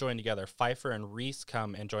they're all joined together. Pfeiffer and Reese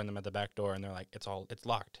come and join them at the back door, and they're like, it's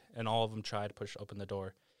locked. And all of them try to push open the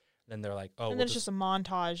door. Then they're like, oh, and we'll then it's just a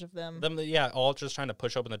montage of them. yeah, all just trying to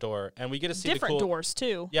push open the door. And we get to see Different the cool doors,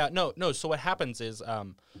 too. Yeah, no. So what happens is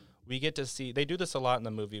we get to see, they do this a lot in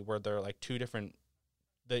the movie where they're like 2 different,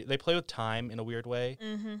 they play with time in a weird way.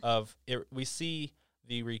 Mm-hmm. Of it, we see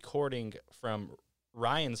the recording from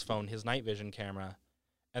Ryan's phone, his night vision camera,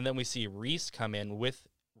 and then we see Reese come in with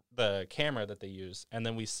the camera that they use, and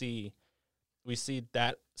then we see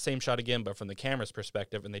that same shot again, but from the camera's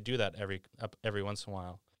perspective, and they do that every once in a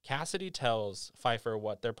while. Cassidy tells Pfeiffer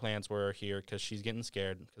what their plans were here because she's getting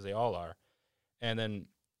scared, because they all are. And then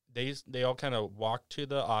they all kind of walk to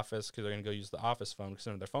the office because they're going to go use the office phone because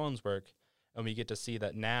none of their phones work. And we get to see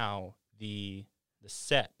that now the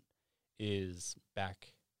set is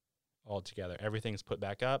back all together. Everything's put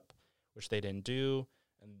back up, which they didn't do.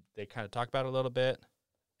 And they kind of talk about it a little bit.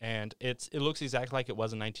 And it looks exactly like it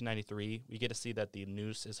was in 1993. We get to see that the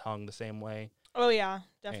noose is hung the same way. Oh, yeah.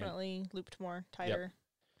 Definitely looped more tighter. Yep.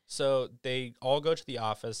 So they all go to the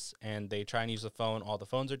office, and they try and use the phone. All the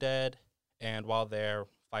phones are dead. And while there,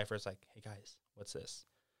 Pfeiffer's like, hey, guys, what's this?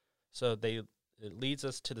 So it leads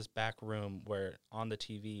us to this back room where on the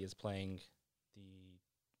TV is playing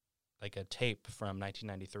a tape from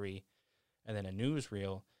 1993, and then a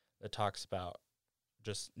newsreel that talks about,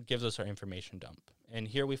 just gives us our information dump. And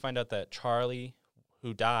here we find out that Charlie,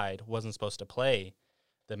 who died, wasn't supposed to play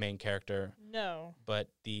the main character. No. But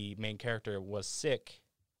the main character was sick.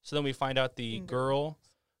 So then we find out the girl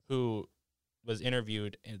who was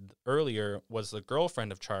interviewed earlier was the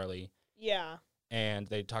girlfriend of Charlie. Yeah. And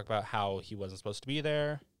they talk about how he wasn't supposed to be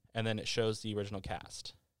there. And then it shows the original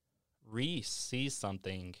cast. Reese sees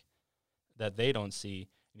something that they don't see,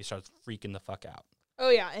 and he starts freaking the fuck out. Oh,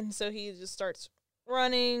 yeah. And so he just starts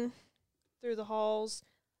running through the halls,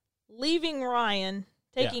 leaving Ryan,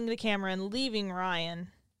 taking the camera and leaving Ryan,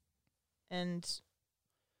 and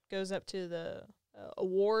goes up to the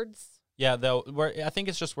awards. Yeah, though, I think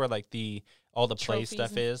it's just where all the play Trophies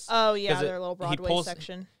stuff is. Oh, yeah, their little Broadway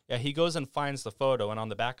section. Yeah, he goes and finds the photo, and on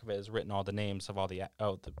the back of it is written all the names of all the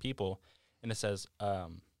people, and it says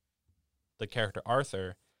the character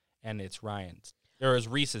Arthur, and it's Ryan's. Or is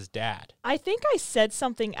Reese's dad. I think I said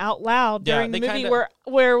something out loud during the movie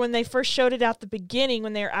where when they first showed it at the beginning,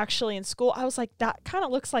 when they were actually in school, I was like, that kind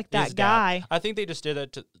of looks like that guy. I think they just did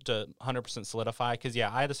it to 100% solidify, because,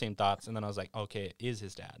 yeah, I had the same thoughts, and then I was like, okay, it is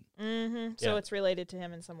his dad. Mm-hmm. So it's related to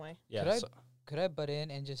him in some way. Yeah. Could I butt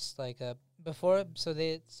in and just before, so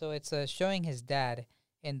it's showing his dad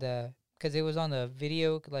in because it was on the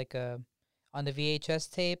video, on the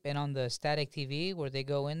VHS tape and on the static TV where they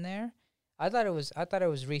go in there. I thought it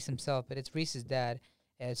was Reese himself, but it's Reese's dad.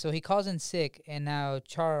 So he calls in sick, and now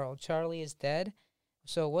Charlie is dead.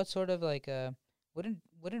 So what sort of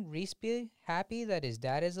wouldn't Reese be happy that his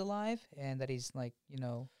dad is alive and that he's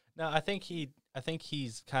No, I think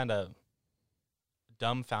he's kind of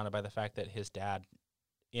dumbfounded by the fact that his dad,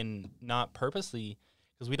 not purposely,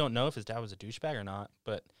 because we don't know if his dad was a douchebag or not,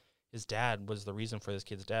 but his dad was the reason for this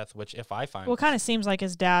kid's death, which if I find... Well, it kind of seems like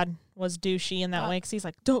his dad was douchey in that way, because he's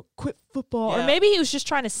like, don't quit football. Yeah. Or maybe he was just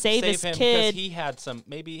trying to save his him, kid.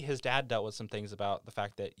 Maybe his dad dealt with some things about the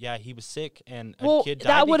fact that, he was sick and a kid died.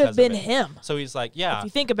 That would have been him. So he's like, yeah. If you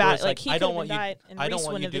think about it, he could have died and Reese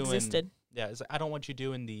wouldn't have existed. Yeah, it's like, I don't want you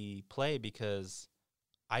doing the play because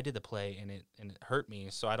I did the play and it hurt me,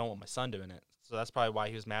 so I don't want my son doing it. So that's probably why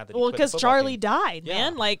he was mad that he quit the because football Charlie team. died,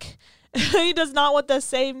 man. He does not want the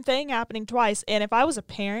same thing happening twice. And if I was a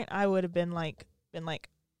parent, I would have been like,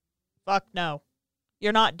 fuck no,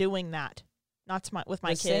 you're not doing that. Not with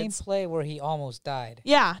my kids. The same play where he almost died.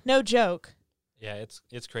 Yeah, no joke. Yeah,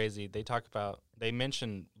 it's crazy. They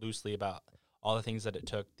mention loosely about all the things that it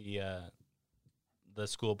took the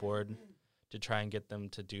school board to try and get them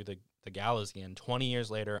to do the gallows again 20 years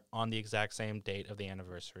later on the exact same date of the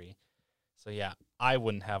anniversary. So, yeah, I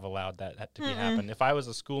wouldn't have allowed that to be happen. If I was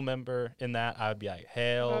a school member in that, I would be like,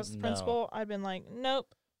 hell no. If I was the principal, I'd been like,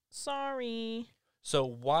 nope, sorry. So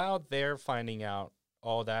while they're finding out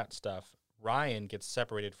all that stuff, Ryan gets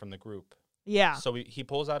separated from the group. Yeah. So he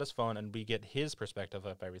pulls out his phone, and we get his perspective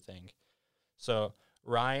of everything. So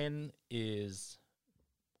Ryan is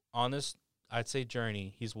on this, I'd say,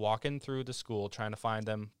 journey. He's walking through the school trying to find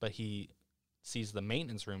them, but he sees the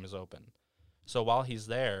maintenance room is open. So while he's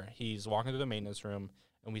there, he's walking through the maintenance room,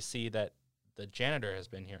 and we see that the janitor has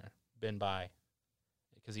been by,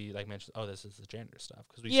 because he mentions, oh, this is the janitor stuff.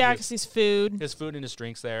 Because he's food. His food and his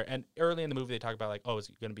drinks there. And early in the movie, they talk about oh, is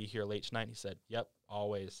he going to be here late tonight? And he said, yep,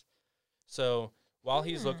 always. So while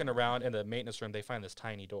he's looking around in the maintenance room, they find this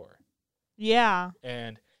tiny door. Yeah.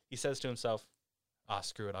 And he says to himself,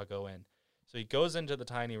 screw it, I'll go in. So he goes into the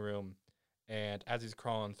tiny room, and as he's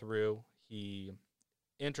crawling through, he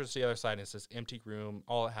enters the other side, and it's this empty room.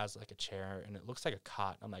 All it has a chair, and it looks like a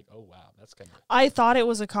cot. I'm like, oh, wow, that's kind of... I thought it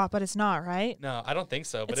was a cot, but it's not, right? No, I don't think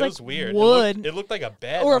so, but it's it was weird. Wood. It looked like a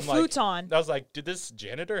bed. Or a futon. I was like, did this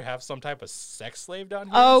janitor have some type of sex slave down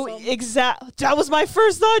here? Oh, exactly. That was my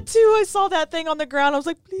first thought, too. I saw that thing on the ground. I was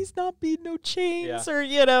like, please not be no chains or,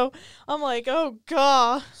 I'm like, oh,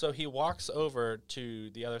 God. So he walks over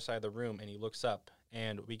to the other side of the room, and he looks up,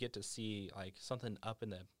 and we get to see, something up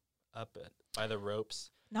by the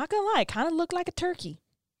ropes. Not gonna lie, it kind of looked like a turkey.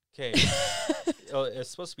 Okay. It's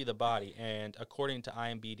supposed to be the body, and according to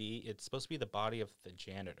IMDb, it's supposed to be the body of the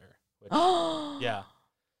janitor. Which, yeah.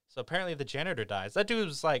 So apparently the janitor dies. That dude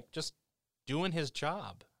was like just doing his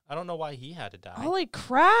job. I don't know why he had to die. Holy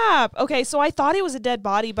crap. Okay, so I thought it was a dead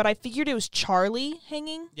body, but I figured it was Charlie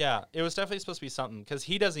hanging. Yeah, it was definitely supposed to be something because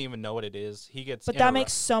he doesn't even know what it is. He gets But that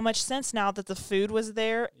makes so much sense now that the food was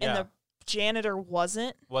there and Yeah. the janitor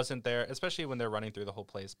wasn't. wasn't there, especially when they're running through the whole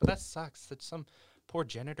place. But that sucks that some poor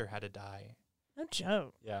janitor had to die. No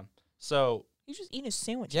joke. Yeah. So He was just eating a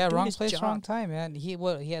sandwich. Yeah, doing wrong his place, job. wrong time, man. He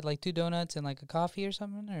had like 2 donuts and like a coffee or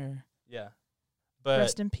something, or yeah, but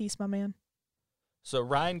Rest in peace, my man. so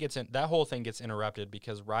Ryan gets in. That whole thing gets interrupted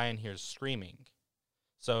because Ryan hears screaming.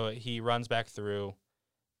 So he runs back through.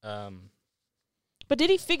 But did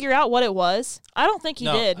he figure out what it was? I don't think he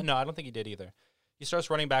did. No, I don't think he did either. He starts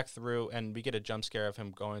running back through, and we get a jump scare of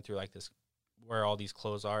him going through like this, where all these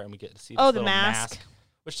clothes are, and we get to see this The little mask.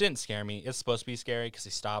 which didn't scare me. It's supposed to be scary because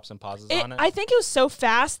he stops and pauses on it. I think it was so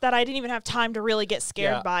fast that I didn't even have time to really get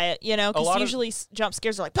scared Yeah. by it, you know, A lot because of- usually jump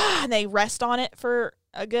scares are like, bah, and they rest on it for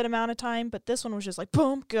a good amount of time. But this one was just like,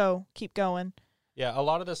 boom, go, keep going. Yeah, a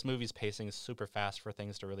lot of this movie's pacing is super fast for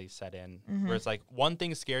things to really set in. Where it's like one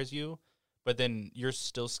thing scares you, but then you're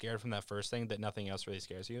still scared from that first thing that nothing else really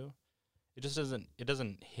scares you. It just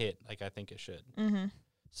doesn't hit like I think it should. Mm-hmm.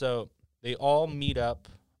 So they all meet up.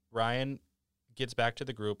 Ryan gets back to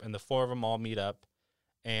the group, and the 4 of them all meet up,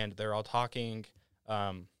 and they're all talking.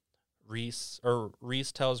 Reese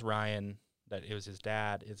tells Ryan that it was his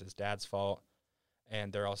dad. It's his dad's fault,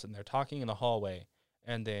 and they're all sitting there talking in the hallway.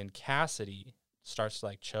 And then Cassidy starts to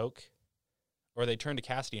like choke, or they turn to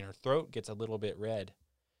Cassidy, and her throat gets a little bit red.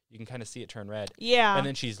 You can kind of see it turn red, Yeah. and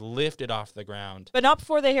then she's lifted off the ground. But not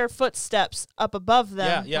before they hear footsteps up above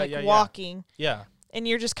them, Yeah. walking. Yeah, And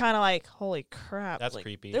you're just kind of like, holy crap. that's like,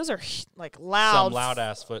 creepy. Those are like loud. Some loud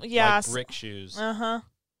ass foot, Yeah, like brick shoes. Uh-huh.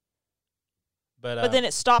 But But then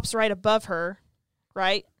it stops right above her,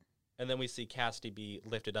 right? and then we see Cassidy be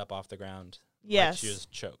lifted up off the ground. Yes. Like she was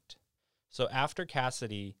choked. So after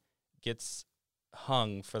Cassidy gets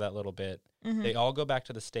hung for that little bit, Mhm. they all go back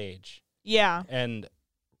to the stage. Yeah. And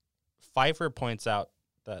Pfeiffer points out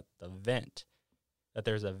that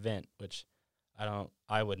there's a vent, which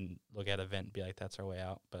I wouldn't look at a vent and be like, that's our way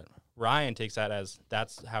out. But Ryan takes that as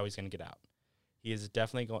that's how he's going to get out. He is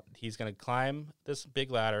definitely he's going to climb this big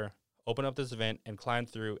ladder, open up this vent, and climb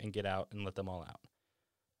through and get out and let them all out.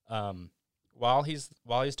 While he's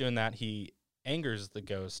doing that, he angers the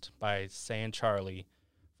ghost by saying Charlie.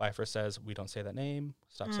 Pfeiffer says, "We don't say that name.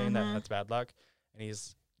 Stop saying that. That's bad luck." And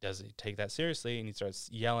does he take that seriously? And he starts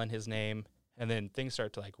yelling his name, and then things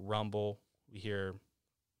start to like rumble. We hear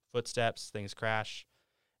footsteps, things crash,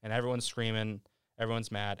 and everyone's screaming.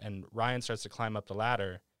 Everyone's mad, and Ryan starts to climb up the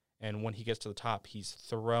ladder. And when he gets to the top, he's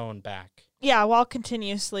thrown back. Yeah, while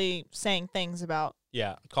continuously saying things about,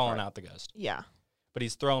 Yeah, calling out the ghost. yeah. But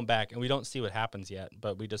he's thrown back, and we don't see what happens yet,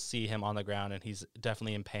 but we just see him on the ground, and he's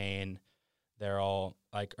definitely in pain. They're all,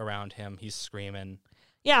 like, around him. He's screaming.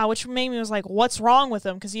 Yeah, which made me was like, what's wrong with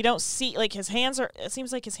him? Because you don't see, like, it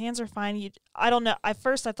seems like his hands are fine. I don't know. At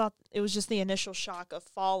first, I thought it was just the initial shock of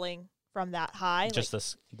falling from that high. Just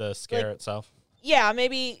the scare itself. Yeah,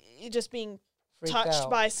 maybe just being freaked touched out.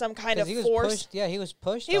 by some kind of He was force. pushed. Yeah, he was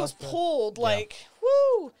pushed. He was off the- pulled, Yeah. like,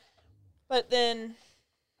 woo! But then,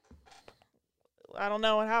 I don't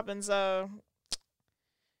know what happens.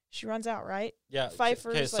 She runs out, right? Yeah.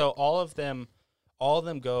 Pfeiffer's Okay, so like- all of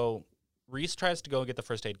them go. Reese tries to go and get the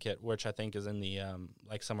first aid kit, which I think is in the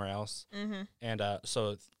like somewhere else. Mm-hmm. And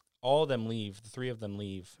so all of them leave. The 3 of them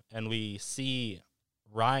leave, and we see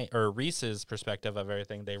Reese's perspective of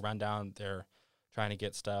everything. They run down. They're trying to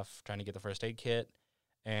get stuff, trying to get the first aid kit,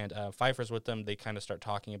 and Pfeiffer's with them. They kind of start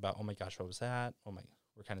talking about, "Oh my gosh, what was that? Oh my,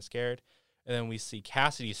 we're kind of scared." And then we see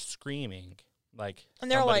Cassidy screaming, like, And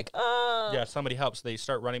they're somebody- like, yeah, somebody help. So they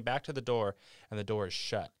start running back to the door, and the door is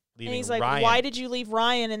shut, leaving And he's like, Ryan. why did you leave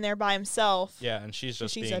Ryan in there by himself? Yeah, and she's And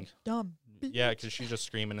just she's being, a dumb. yeah, because she's just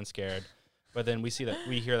screaming and scared. But then we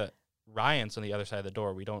hear that Ryan's on the other side of the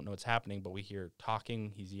door. We don't know what's happening, but we hear talking.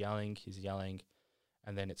 He's yelling,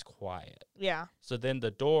 and then it's quiet. Yeah. So then the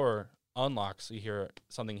door unlocks. You hear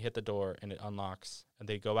something hit the door, and it unlocks. And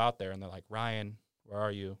they go out there, and they're like, "Ryan, where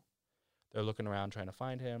are you?" They're looking around trying to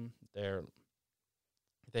find him.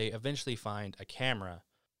 They eventually find a camera.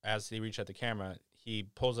 As they reach at the camera, he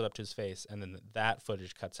pulls it up to his face, and then that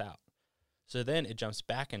footage cuts out. So then it jumps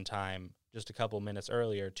back in time just a couple minutes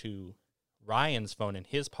earlier to Ryan's phone in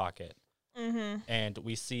his pocket, Mm-hmm. and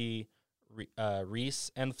we see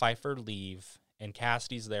Reese and Pfeiffer leave, and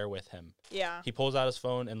Cassidy's there with him. Yeah. He pulls out his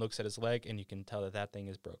phone and looks at his leg, and you can tell that that thing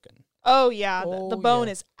is broken. Oh yeah, the Oh, bone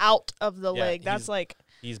yeah. is out of the Yeah, leg. That's like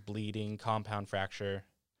He's bleeding, compound fracture.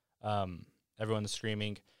 Everyone's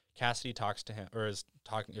screaming. Cassidy talks to him, or is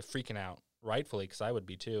freaking out, rightfully, because I would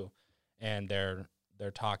be too. And they're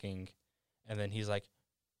talking, and then he's like,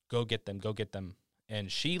 "Go get them, go get them."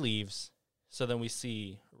 And she leaves. So then we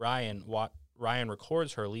see Ryan. Ryan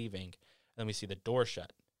records her leaving. And then we see the door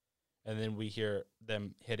shut, and then we hear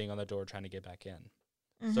them hitting on the door, trying to get back in.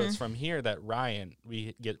 So it's from here that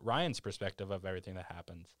we get Ryan's perspective of everything that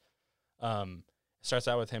happens. It starts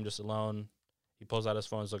out with him just alone. He pulls out his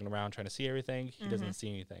phone, is looking around, trying to see everything. He doesn't see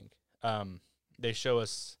anything. They show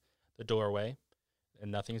us the doorway,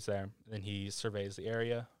 and nothing's there. Then he surveys the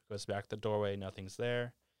area, goes back to the doorway, nothing's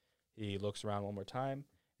there. He looks around one more time,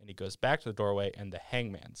 and he goes back to the doorway, and the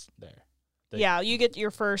hangman's there. yeah, you get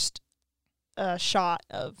your first shot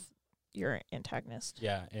of your antagonist.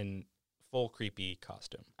 Yeah, in full creepy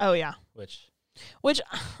costume, Oh yeah, which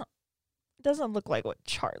doesn't look like what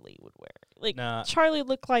Charlie would wear. Like nah, Charlie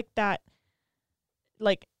looked like that.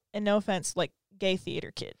 Like, and no offense, like gay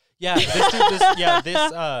theater kid. yeah,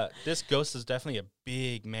 this ghost is definitely a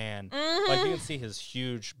big man. Like you can see his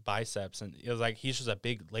huge biceps, and it was like he's just a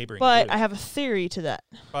big laboring But dude. I have a theory to that.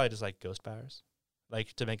 Probably just like ghost powers,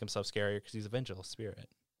 like to make himself scarier because he's a vengeful spirit.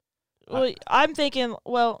 Well, I'm thinking,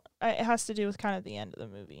 well, it has to do with kind of the end of the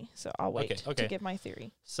movie, so I'll wait Okay. to give my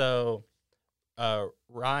theory. So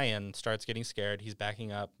Ryan starts getting scared. He's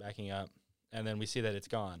backing up, and then we see that it's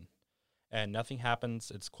gone, and nothing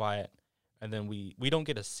happens. It's quiet, and then we don't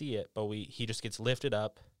get to see it, but he just gets lifted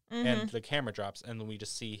up, and the camera drops, and then we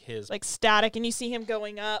just see his Like static, and you see him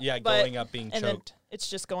going up. yeah but going up, being and then choked. it's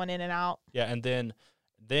just going in and out. Yeah, and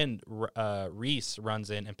then Reese runs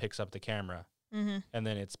in and picks up the camera, and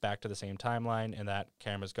then it's back to the same timeline, and that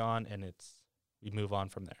camera's gone, and we move on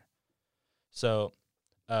from there. So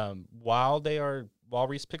while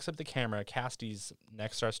Reese picks up the camera, Cassidy's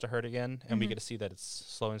neck starts to hurt again, and we get to see that it's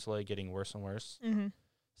slowly getting worse and worse.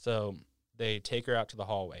 So they take her out to the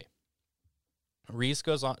hallway. Reese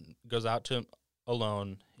goes out to him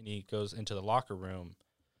alone, and he goes into the locker room,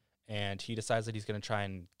 and he decides that he's going to try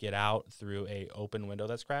and get out through a open window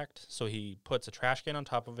that's cracked. So he puts a trash can on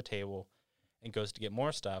top of a table and goes to get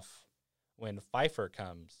more stuff when Pfeiffer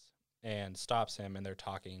comes and stops him, and they're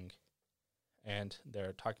talking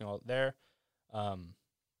all there.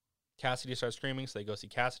 Cassidy starts screaming, so they go see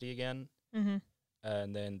Cassidy again,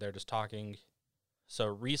 and then they're just talking. So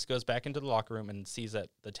Reese goes back into the locker room and sees that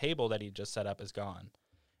the table that he just set up is gone,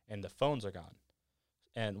 and the phones are gone.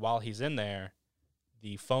 And while he's in there,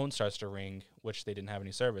 the phone starts to ring, which they didn't have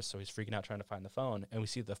any service, so he's freaking out trying to find the phone, and we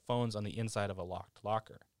see the phone's on the inside of a locked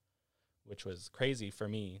locker, which was crazy to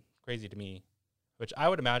me, which I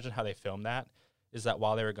would imagine how they filmed that is that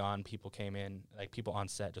while they were gone, people came in, like people on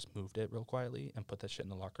set just moved it real quietly and put that shit in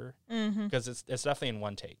the locker, because it's definitely in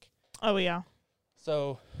one take. Oh yeah.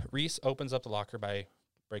 So Reese opens up the locker by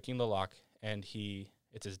breaking the lock, and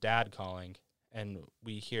it's his dad calling, and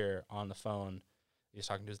we hear on the phone he's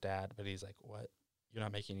talking to his dad, but he's like, "What? You're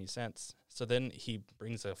not making any sense." So then he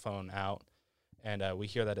brings the phone out, and we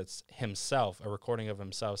hear that it's himself, a recording of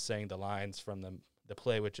himself saying the lines from the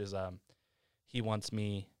play, which is, "He wants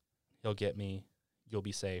me, he'll get me, you'll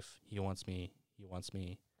be safe. He wants me, he wants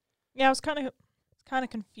me." Yeah, I was kind of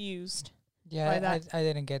confused. Yeah, by that. I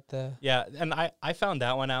didn't get the. Yeah, and I found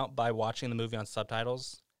that one out by watching the movie on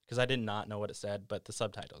subtitles, because I did not know what it said, but the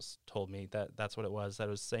subtitles told me that that's what it was, that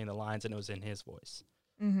it was saying the lines, and it was in his voice.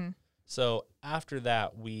 So after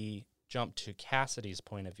that, we jump to Cassidy's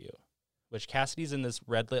point of view, which Cassidy's in this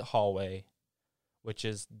red lit hallway, which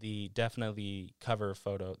is the definitely cover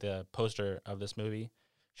photo, the poster of this movie.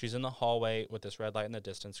 She's in the hallway with this red light in the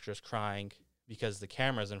distance, just crying because the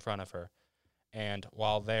camera's in front of her. And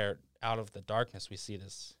while they're out of the darkness, we see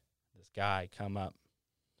this guy come up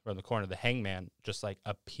from the corner, the hangman, just like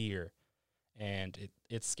appear, and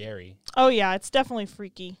it's scary. Oh yeah, it's definitely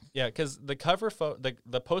freaky. Yeah, because the cover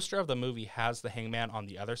the poster of the movie has the hangman on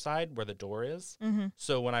the other side where the door is.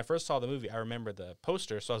 So when I first saw the movie, I remember the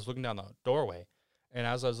poster, so I was looking down the doorway, and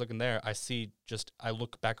as I was looking there, I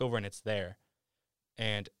look back over and it's there,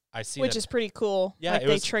 and I see Which is pretty cool. Yeah, like it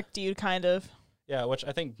they was- tricked you kind of. yeah, which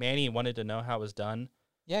I think Manny wanted to know how it was done.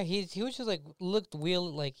 Yeah, he was just like looked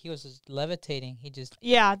like he was just levitating. He just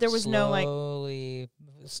Yeah, there was no like. slowly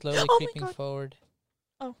Oh my creeping God. forward.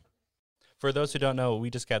 For those who don't know, we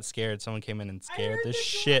just got scared. Someone came in and scared the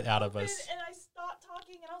shit out of us. And I stopped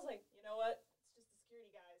talking, and I was like, you know what? It's just the security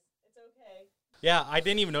guys. It's okay. Yeah, I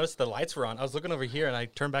didn't even notice the lights were on. I was looking over here, and I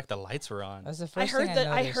turned back, the lights were on. That's the I first heard thing that.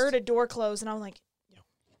 I noticed. heard a door close, and I was like,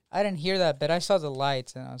 I didn't hear that, but I saw the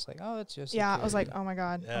lights, and I was like, oh, it's just Yeah, I was like, oh my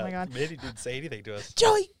god, Yeah, oh my god, Mandy didn't say anything to us.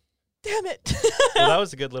 Joey, damn it. Well, that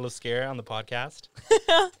was a good little scare on the podcast.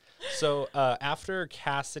 So after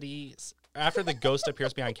the ghost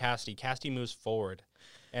appears behind Cassidy moves forward,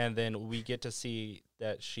 and then we get to see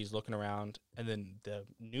that she's looking around, and then the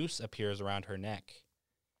noose appears around her neck,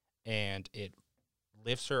 and it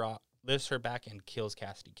lifts her back and kills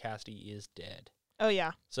Cassidy. Cassidy is dead. Oh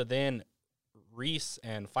yeah. So then Reese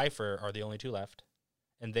and Pfeiffer are the only two left,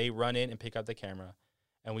 and they run in and pick up the camera,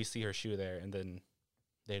 and we see her shoe there, and then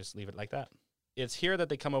they just leave it like that. It's here that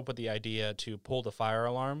they come up with the idea to pull the fire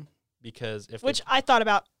alarm, because Which I thought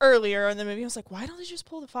about earlier in the movie. I was like, why don't they just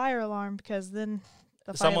pull the fire alarm? Because then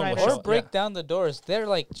the Someone will firefighters. show- or break yeah. down the doors. They're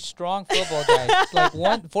like strong football guys.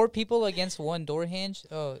 Like 4 people against one door hinge.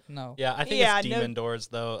 Oh no. Yeah, I think Yeah, it's no- demon doors,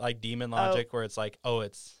 though, like demon logic, where it's like,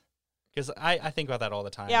 it's... Because I think about that all the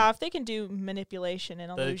time. Yeah, if they can do manipulation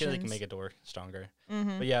and They illusions. can make a door stronger.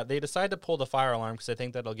 Mm-hmm. But yeah, they decide to pull the fire alarm because they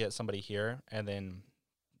think that'll get somebody here, and then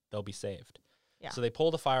they'll be saved. Yeah. So they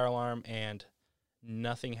pull the fire alarm, and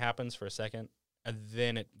nothing happens for a second, and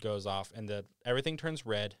then it goes off, and everything turns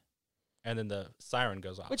red, and then the siren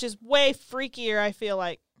goes off. Which is way freakier, I feel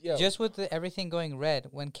like. Just with everything going red,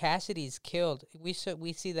 when Cassidy's killed, we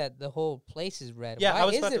see that the whole place is red. Yeah, Why I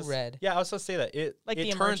was is about it to red? Yeah, I was supposed to say that Like it the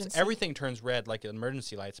turns emergency? everything turns red like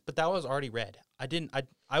emergency lights, but that was already red.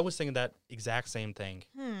 I was thinking that exact same thing.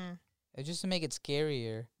 It's just to make it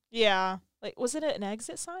scarier. Yeah. Like, was it an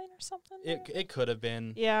exit sign or something? It could have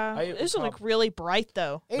been. Yeah. I- It was like really bright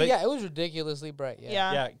though. But- Yeah, it was ridiculously bright.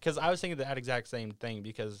 Yeah. Yeah, because I was thinking that exact same thing,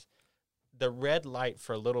 because the red light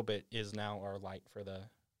for a little bit is now our light for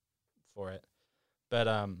it. But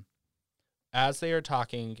as they are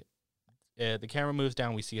talking, the camera moves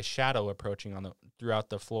down. We see a shadow approaching throughout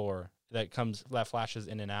the floor that flashes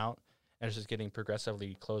in and out, and it's just getting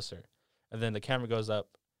progressively closer. And then the camera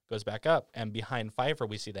goes back up, and behind Pfeiffer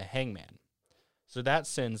we see the hangman. So that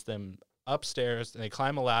sends them upstairs, and they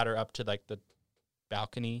climb a ladder up to like the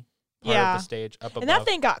balcony part Yeah. of the stage up above. And that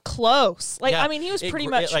thing got close. Like, Yeah, I mean, he was pretty It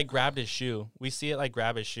much. like grabbed his shoe. We see it like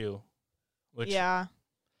grab his shoe, which yeah.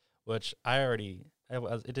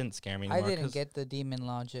 it didn't scare me anymore. I didn't 'cause- get the demon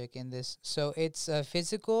logic in this. So it's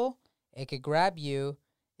physical. It could grab you.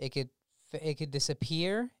 It could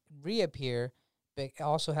disappear, reappear, but it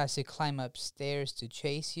also has to climb upstairs to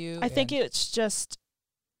chase you. I think and, it's just.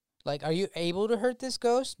 like, are you able to hurt this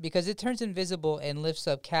ghost? Because it turns invisible and lifts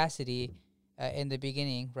up Cassidy in the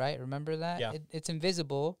beginning, right? Remember that? Yeah. It's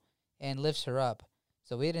invisible and lifts her up.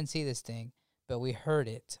 So we didn't see this thing, but we heard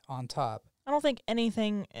it on top. I don't think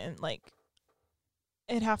anything in like.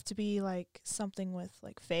 It'd have to be like something with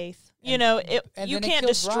like faith. You And- know, and you then it can't killed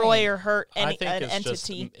destroy Ryan. or hurt I any think an it's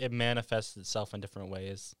entity. just it manifests itself in different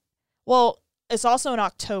ways. Well, it's also in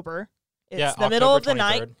October. It's yeah, the middle of the October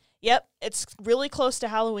night. 23rd. Yep, it's really close to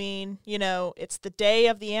Halloween. You know, it's the day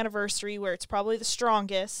of the anniversary where it's probably the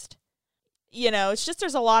strongest. You know, it's just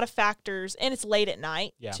there's a lot of factors, and it's late at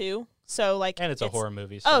night Yeah. too. So like, And it's a horror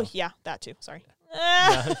movie. So. Oh yeah, that too. Sorry.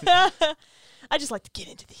 I just like to get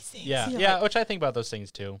into these things. Yeah, You know, yeah, like- which I think about those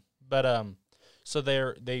things too. But so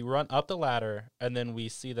they run up the ladder, and then we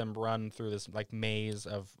see them run through this like maze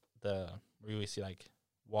of where we see like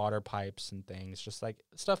water pipes and things, just like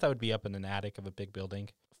stuff that would be up in an attic of a big building.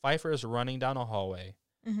 Pfeiffer is running down a hallway,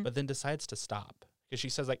 Mhm. but then decides to stop because she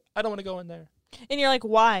says like, "I don't want to go in there." and you're like,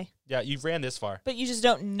 why? Yeah, you've ran this far. But you just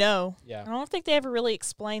don't know. Yeah, I don't think they ever really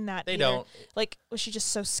explained that. they either. don't. Like, was she just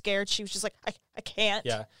so scared? She was just like, I can't.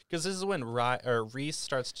 Yeah, because this is when Reese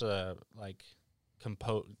starts to like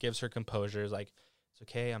gives her composure. Is like, it's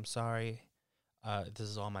okay. I'm sorry. This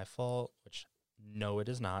is all my fault. Which no, it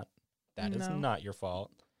is not. That is No. not your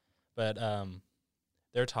fault. But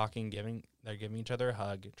they're talking, they're giving each other a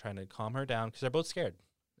hug, trying to calm her down because they're both scared,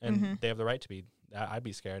 and Mhm. they have the right to be. I'd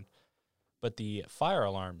be scared. But the fire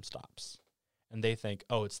alarm stops, and they think,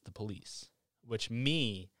 oh, it's the police. Which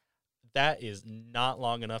that is not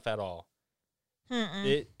long enough at all. Mm-mm.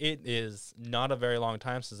 It is not a very long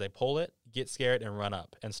time since they pull it, get scared, and run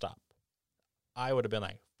up and stop. I would have been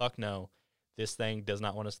like, fuck no, this thing does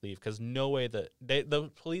not want us to leave, because no way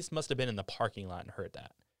the police must have been in the parking lot and heard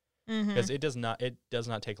that, because it does not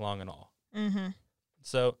take long at all. Mm-hmm.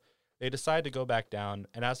 So they decide to go back down,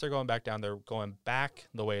 and as they're going back down, they're going back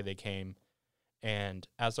the way they came, and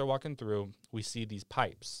as they're walking through, we see these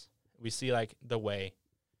pipes. We see like the way,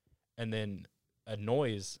 and then a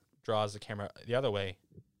noise draws the camera the other way,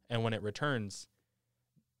 and when it returns,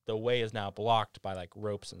 the way is now blocked by like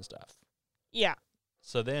ropes and stuff. Yeah.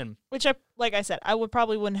 So then, Which like I said, I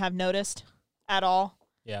wouldn't have noticed at all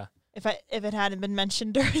yeah, if it hadn't been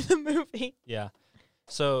mentioned during the movie. yeah.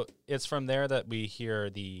 So it's from there that we hear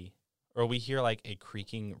like a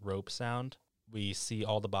creaking rope sound. We see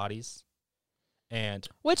all the bodies, and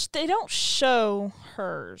Which they don't show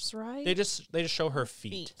hers, right? they just show her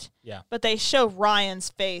feet. Yeah. But they show Ryan's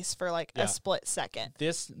face for like Yeah. a split second.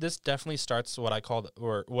 This definitely starts what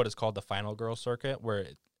what is called the final girl circuit, where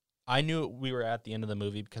I knew we were at the end of the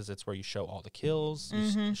movie because it's where you show all the kills,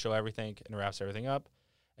 you show everything, and wraps everything up,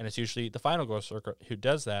 and it's usually the final girl circuit who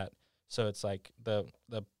does that. So it's like the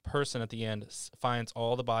person at the end finds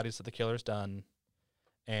all the bodies that the killer's done,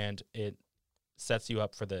 and it sets you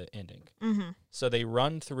up for the ending. Mm-hmm. So they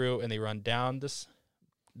run through and they run down this.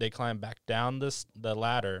 They climb back down the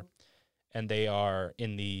ladder, and they are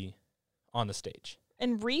on the stage.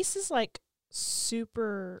 And Reese is like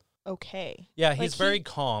super okay. Yeah, Like, he's very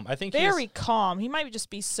calm. I think Very calm. He might just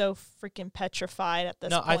be so freaking petrified at this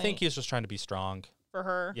no, point. I think he's just trying to be strong. for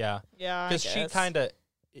her. Yeah, Yeah, because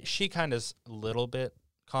she kind of a little bit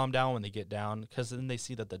calmed down when they get down, because then they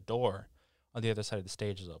see that the door on the other side of the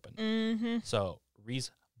stage is open. Mm-hmm. So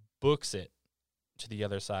Reese books it to the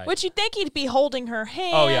other side. Would you think he'd be holding her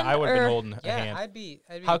hand? Oh yeah, I would have been or- holding her Yeah, hand. I'd be.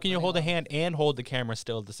 How can you putting hold a on- hand and hold the camera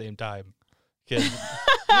still at the same time? 'Cause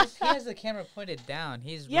He has the camera pointed down.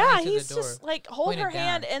 He's Yeah, running to he's the door. just like hold her pointed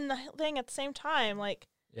hand down. and the thing at the same time. Like,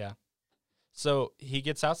 yeah. So he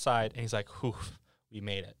gets outside and he's like, "Whew, we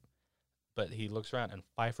made it." But he looks around and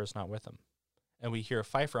Pfeiffer's not with him, and we hear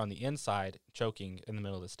Pfeiffer on the inside choking in the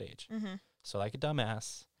middle of the stage. mm-hmm. So like a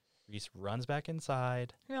dumbass, Reese runs back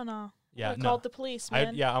inside. Hell no. Yeah, no. Called the police,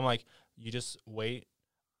 man. I'm like, you just wait.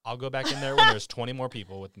 I'll go back in there when there's 20 more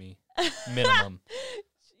people with me, minimum.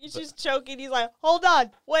 He's But- just choking. He's like, hold on,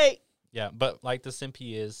 wait. Yeah, but like the simp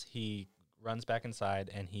he is, he runs back inside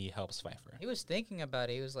and he helps Pfeiffer. He was thinking about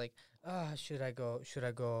it. He was like, should I go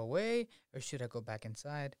away or should I go back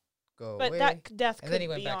inside? Go But away. that death And then could he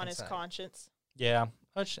went be back on his inside. conscience. Yeah,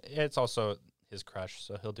 which it's also his crush,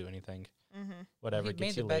 so he'll do anything, Mm-hmm. whatever he gets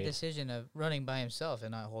made you the bad laid. decision of running by himself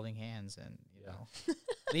and not holding hands and Yeah.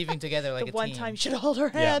 leaving together like The a one team. time you should hold her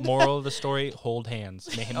Yeah, hand. moral of the story, hold hands.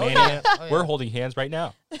 Oh, yeah. Mania, Oh, we're yeah. holding hands right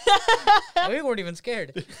now. We weren't even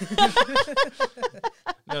scared.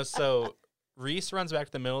 No, so Reese runs back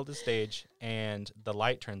to the middle of the stage and the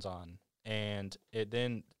light turns on, and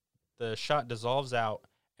the shot dissolves out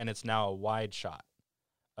and it's now a wide shot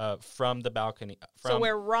from the balcony. So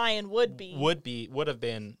where Ryan would be. would have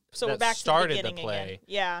been So that we're back started to the beginning play. again.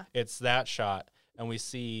 Yeah. It's that shot, and we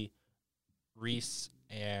see Reese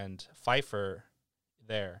and Pfeiffer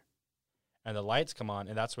there, and the lights come on,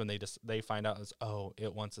 and that's when they find out is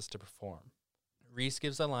it wants us to perform. Reese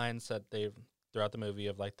gives the lines that they've throughout the movie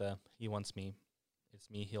of like he wants me, it's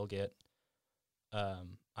me he'll get.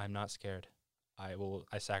 I'm not scared.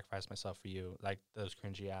 I sacrifice myself for you, like those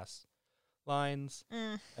cringy ass lines.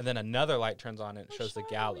 Mm. And then another light turns on and it shows the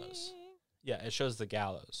gallows. Yeah, it shows the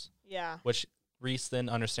gallows, Yeah. which Reese then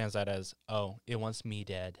understands that as, it wants me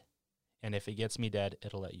dead. And if it gets me dead,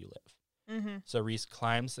 it'll let you live. Mm-hmm. So Reese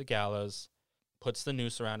climbs the gallows, puts the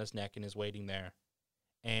noose around his neck, and is waiting there.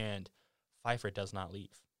 And Pfeiffer does not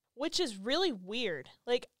leave. Which is really weird.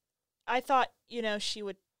 Like, I thought, she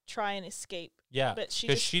would try and escape. Yeah, But she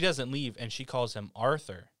because just- she doesn't leave, and she calls him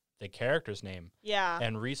Arthur, the character's name. Yeah.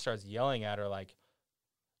 And Reese starts yelling at her like,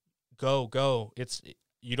 "Go!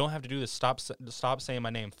 You don't have to do this. Stop saying my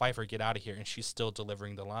name, Pfeiffer. Get out of here!" And she's still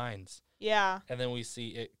delivering the lines. Yeah. And then we see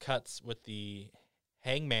it cuts with the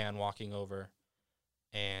hangman walking over,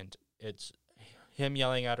 and it's him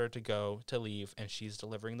yelling at her to leave, and she's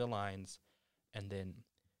delivering the lines, and then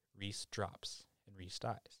Reese drops and Reese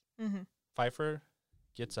dies. Mm-hmm. Pfeiffer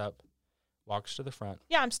gets up, walks to the front.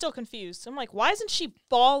 Yeah, I'm still confused. I'm like, why isn't she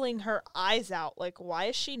bawling her eyes out? Like, why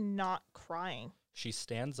is she not crying? She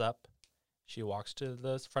stands up, she walks to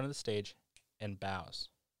the front of the stage, and bows.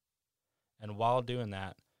 And while doing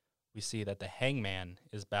that, we see that the hangman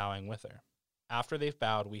is bowing with her. After they've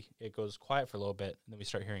bowed, it goes quiet for a little bit, and then we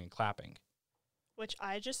start hearing clapping. Which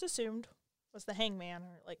I just assumed was the hangman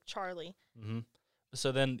or like Charlie. Mm-hmm.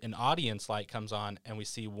 So then an audience light comes on, and we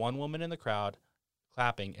see one woman in the crowd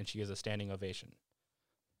clapping, and she gives a standing ovation.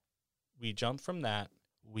 We jump from that.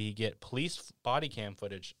 We get police body cam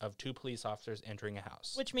footage of 2 police officers entering a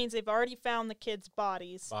house. Which means they've already found the kids'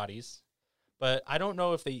 bodies. But I don't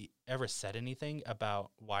know if they ever said anything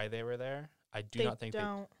about why they were there. I do They not think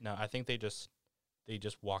don't. No, I think they just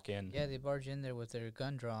walk in. Yeah, they barge in there with their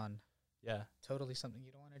gun drawn. Yeah. Totally something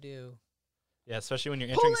you don't want to do. Yeah, especially when you're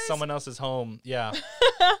entering Police! someone else's home. Yeah.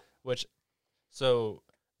 So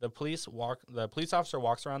the police officer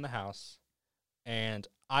walks around the house, and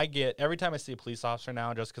every time I see a police officer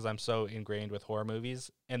now, just because I'm so ingrained with horror movies,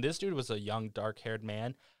 and this dude was a young, dark-haired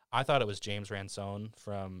man, I thought it was James Ransone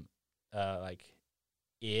from like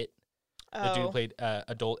It, the dude who Oh, played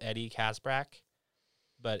adult Eddie Casbrack,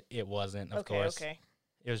 but it wasn't, of okay, course. okay.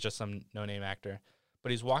 It was just some no-name actor.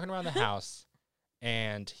 But he's walking around the house,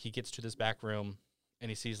 and he gets to this back room, and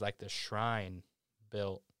he sees like this shrine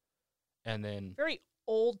built, and then Very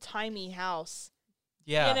old-timey house.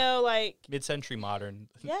 yeah, You know, like, mid-century modern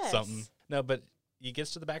yes. something. No, but he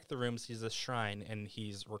gets to the back of the room, sees this shrine, and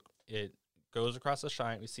it goes across the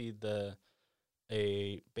shrine. We see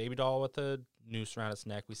a baby doll with a noose around its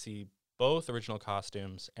neck. We see both original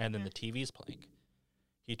costumes, and then the TV's playing.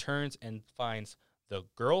 He turns and finds the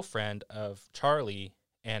girlfriend of Charlie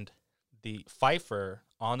and the Pfeiffer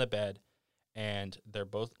on the bed, and they're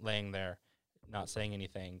both laying there, not saying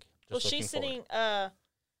anything. well, Just she's looking forward. sitting,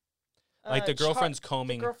 Like the girlfriend's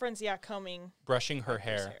combing, girlfriend's, combing brushing her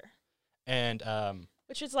Pfeiffer's hair, and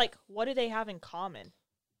Which is like, what do they have in common?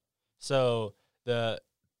 so the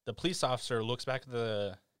police officer looks back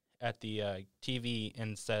at the TV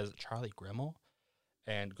and says Charlie Grimmel,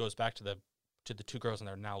 and goes back to the two girls, and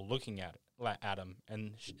they're now looking at him,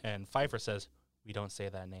 and Pfeiffer says, "We don't say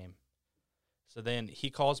that name." So then he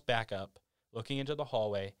calls back up, looking into the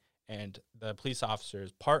hallway, and the police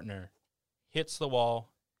officer's partner hits the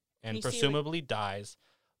wall and You see, like- presumably dies.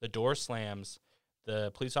 The door slams.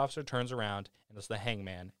 The police officer turns around, and it's the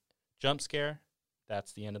hangman. Jump scare.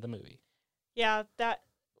 That's the end of the movie. Yeah,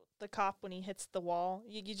 the cop, when he hits the wall,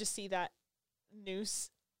 you just see that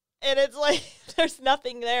noose, and it's like, there's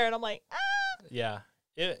nothing there, and I'm like, ah! Yeah,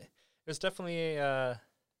 it was definitely a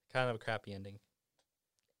kind of a crappy ending.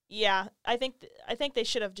 Yeah, I think they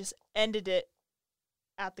should have just ended it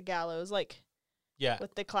at the gallows, like, Yeah,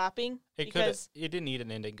 with the clapping. it because didn't need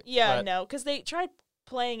an ending. yeah, but no, because they tried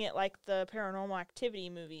playing it like the Paranormal Activity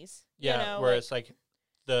movies. yeah, you know, where like, it's like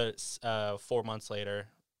the 4 months later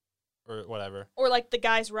or whatever. or like the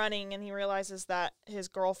guy's running and he realizes that his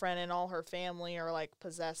girlfriend and all her family are like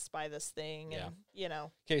possessed by this thing, Yeah. and you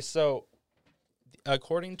know, Okay, so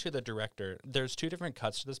according to the director, there's 2 different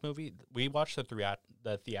cuts to this movie. We watched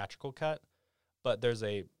the theatrical cut, but there's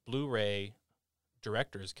a Blu-ray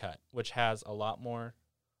director's cut, which has a lot more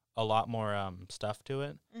stuff to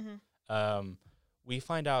it. We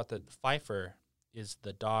find out that Pfeiffer is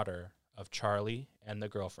the daughter of Charlie and the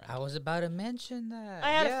girlfriend. I was about to mention that.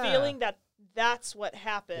 I had Yeah. a feeling that that's what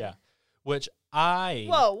happened. Yeah, which I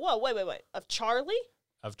Whoa, wait. Of Charlie?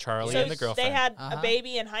 of Charlie So and the girlfriend. they had a Uh-huh.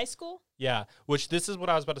 baby in high school? Yeah, which this is what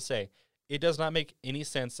I was about to say. It does not make any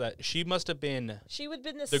sense that she must have been She would have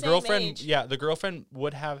been the the same girlfriend. age. Yeah, the girlfriend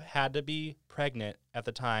would have had to be pregnant at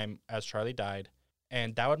the time as Charlie died,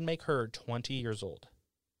 and that would make her 20 years old,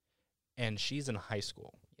 and she's in high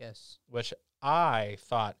school. Yes. Which I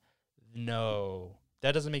thought, no,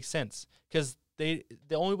 that doesn't make sense, because the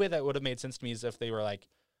only way that would have made sense to me is if they were like,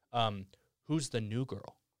 who's the new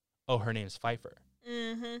girl? Oh, her name's Pfeiffer.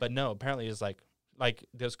 Mm-hmm. But no, apparently it's like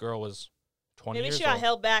this girl was 20 Maybe years she got old.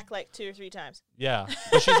 held back like 2 or 3 times. Yeah,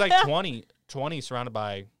 but she's like 20 surrounded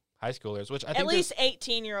by high schoolers, which I think At least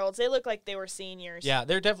 18-year-olds. They look like they were seniors. yeah,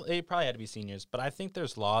 they probably had to be seniors. But I think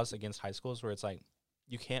there's laws against high schools where it's like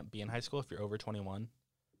you can't be in high school if you're over 21.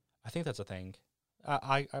 I think that's a thing.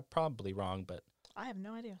 I'm probably wrong, but I have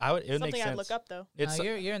no idea. it would make Something sense. I'd look up, though. It's No,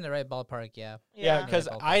 you're in the right ballpark. Yeah. yeah, because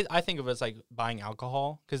Right, I think of it as like buying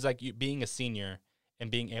alcohol, because like you being a senior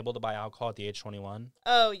and being able to buy alcohol at the age 21.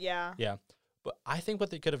 Oh, yeah. Yeah. But I think what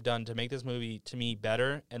they could have done to make this movie, to me,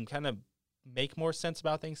 better and kind of make more sense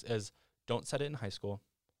about things is don't set it in high school.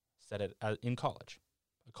 Set it in college,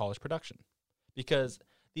 a college production. Because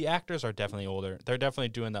the actors are definitely older. They're definitely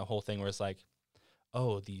doing that whole thing where it's like,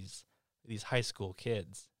 oh, these high school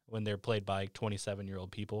kids, when they're played by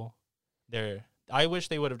 27-year-old people. I wish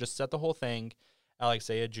they would have just set the whole thing at, like,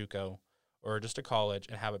 say, a JUCO or just a college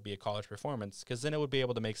and have it be a college performance, because then it would be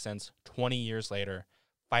able to make sense 20 years later.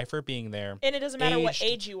 Pfeiffer being there. And it doesn't matter what aged-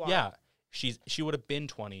 age you are. Yeah, she would have been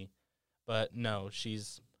 20, but no,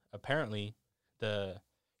 she's apparently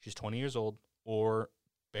she's 20 years old, or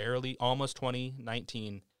barely almost 20,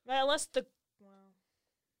 19. Well, unless well,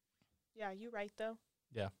 yeah, you right, though.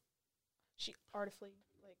 Yeah. She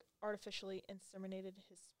artificially inseminated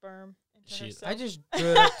his sperm into She- herself. I just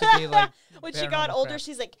grew up to be like. When she got paranormal older, crap.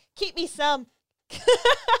 she's like, keep me some.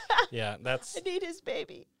 Yeah, that's I need his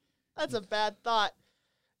baby. That's a bad thought,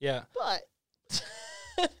 yeah. but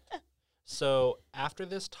So after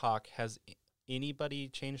this talk, has anybody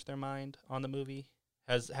changed their mind on the movie?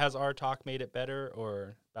 Has our talk made it better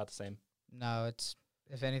or about the same? No, it's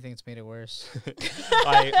if anything, it's made it worse.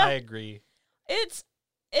 I agree.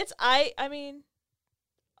 I mean,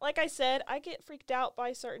 like I said, I get freaked out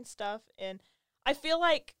by certain stuff, and I feel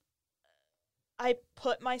like I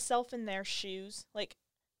put myself in their shoes, like,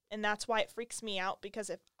 and that's why it freaks me out, because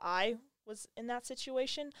if I was in that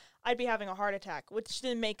situation, I'd be having a heart attack, which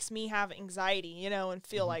then makes me have anxiety, you know, and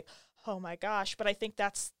feel like, oh my gosh. But I think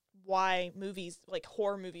that's why movies, like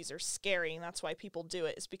horror movies, are scary, and that's why people do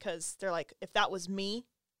it, is because they're like, if that was me,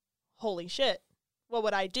 holy shit, what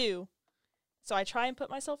would I do? So I try and put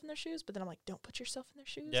myself in their shoes, but then I'm like, don't put yourself in their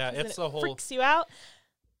shoes. Yeah, 'cause then it's it the whole freaks you out.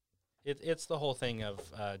 It's the whole thing of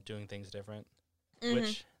doing things different, Mhm.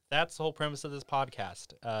 which that's the whole premise of this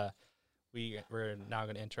podcast. We're now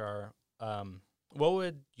going to enter our. What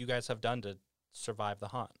would you guys have done to survive the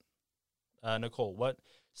haunt? Nicole,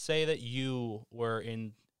 say that you were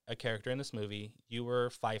in a character in this movie, you were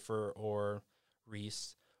Pfeiffer or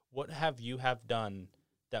Reese. What have you have done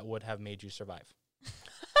that would have made you survive?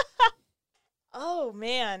 Oh,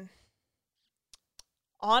 man.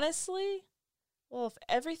 Honestly, well, if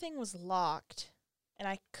everything was locked and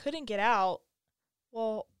I couldn't get out,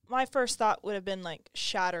 well, my first thought would have been like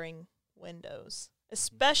shattering windows,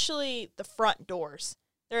 especially the front doors.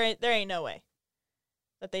 There ain't no way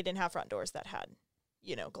that they didn't have front doors that had,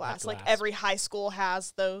 you know, glass. Like glass. every high school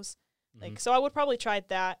has those. Like, so I would probably tried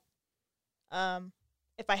that.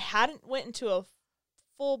 If I hadn't went into a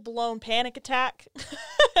full-blown panic attack,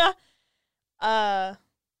 I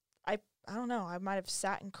don't know. I might have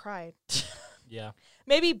sat and cried. Yeah.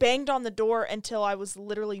 Maybe banged on the door until I was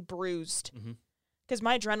literally bruised. Mm-hmm. Because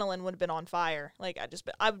my adrenaline would have been on fire. Like, I would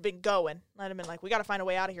have been going. I'd have been like, we got to find a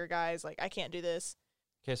way out of here, guys. Like, I can't do this.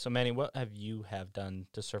 Okay, so Manny, what have you have done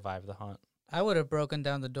to survive the haunt? I would have broken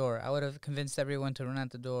down the door. I would have convinced everyone to run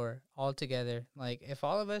out the door all together. Like, if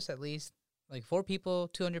all of us, at least, like 4 people,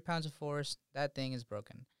 200 pounds of force, that thing is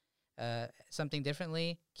broken. Something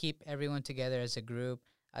differently, keep everyone together as a group.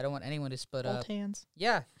 I don't want anyone to split Hold up. hands.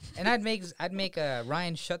 Yeah, and I'd make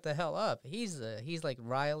Ryan shut the hell up. He's like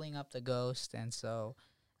riling up the ghost, and so.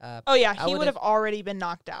 Oh, yeah. I He would would've- have already been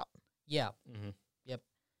knocked out. Yeah. Mm-hmm. Yep.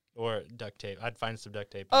 Or duct tape. I'd find some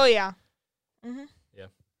duct tape. Oh, yeah. Mm-hmm.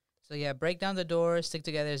 So yeah, break down the door, stick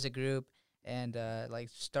together as a group, and like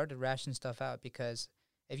start to ration stuff out. Because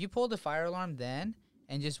if you pulled the fire alarm then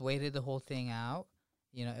and just waited the whole thing out,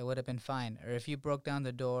 you know, it would have been fine. Or if you broke down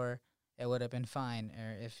the door, it would have been fine.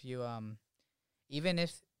 Or if you even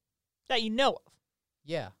if That you know of.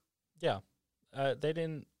 yeah, Yeah. They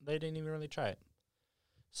didn't even really try it.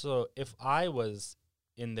 So if I was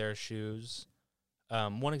in their shoes,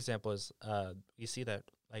 one example is you see that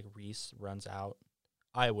like Reese runs out.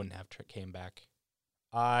 I wouldn't have came back.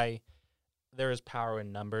 There is power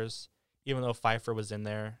in numbers. Even though Pfeiffer was in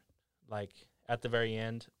there, like at the very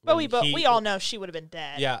end. But when we all know she would have been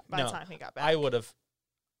dead by the time he got back. I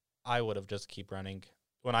would have just keep running.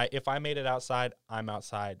 If I made it outside, I'm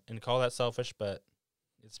outside, and call that selfish, but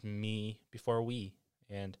it's me before we.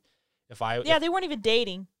 And they weren't even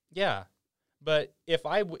dating. yeah, but if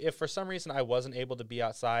for some reason I wasn't able to be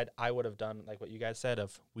outside, I would have done like what you guys said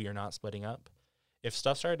of we are not splitting up. If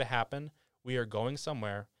stuff started to happen, we are going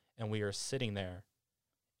somewhere and we are sitting there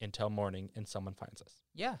until morning and someone finds us.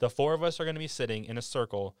 yeah. The 4 of us are going to be sitting in a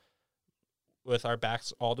circle with our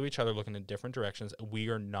backs all to each other, looking in different directions. We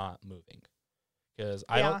are not moving because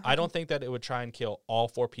I don't think that it would try and kill all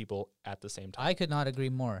 4 people at the same time. I could not agree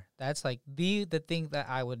more. That's like the thing that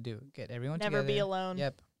I would do. Get everyone Never together. be alone.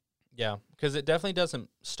 Yep. Yeah, because it definitely doesn't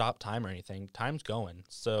stop time or anything. Time's going,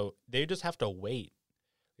 so they just have to wait.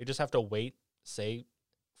 They just have to wait, say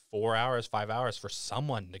 4 hours, 5 hours for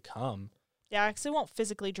someone to come. Yeah, because it won't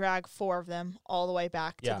physically drag 4 of them all the way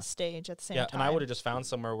back to Yeah. the stage at the same Yeah, time. and I would have just found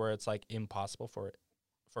somewhere where it's like impossible for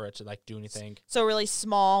it to like do anything. So really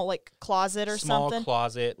small, like closet or Small something.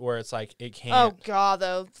 closet where it's like it can't. Oh God,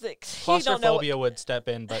 though, you don't know. Claustrophobia would step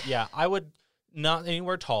in, but yeah, I would not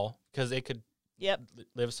anywhere tall because it could Yep.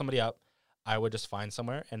 live somebody up. I would just find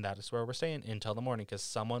somewhere, and that is where we're staying until the morning because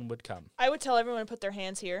someone would come. I would tell everyone to put their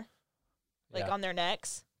hands here, like Yeah. on their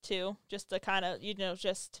necks too, just to kind of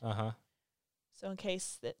just Uh-huh. so in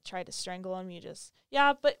case that tried to strangle them,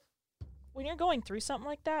 But when you're going through something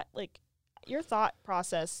like that, like your thought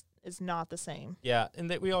process is not the same. Yeah, and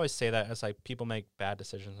we always say that as like people make bad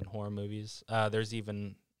decisions in horror movies. There's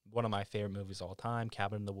even one of my favorite movies of all time,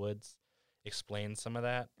 Cabin in the Woods, explains some of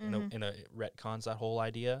that in a retcons that whole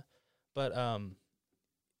idea. But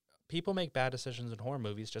people make bad decisions in horror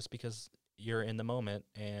movies just because you're in the moment,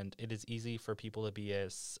 and it is easy for people to be a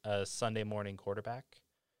Sunday morning quarterback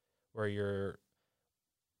where you're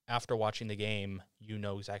after watching the game, you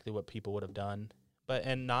know exactly what people would have done,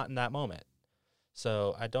 and not in that moment.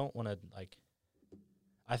 So I don't want to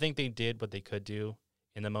I think they did what they could do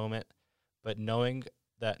in the moment, but knowing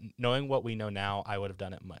what we know now, I would have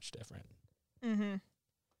done it much different. Mm-hmm.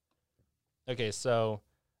 Okay, so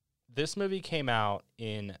this movie came out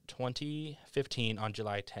in 2015 on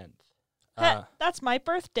July 10th. That's my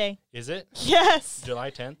birthday. Is it? Yes.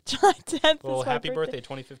 July 10th? July 10th. Well, is my happy birthday,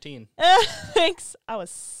 2015. Thanks. I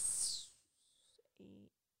was 18.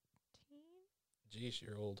 Jeez,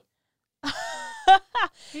 you're old.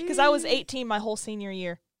 Because I was 18 my whole senior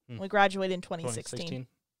year. Hmm. We graduated in 2016.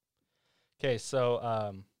 Okay,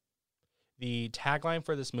 so the tagline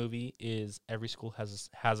for this movie is "Every school has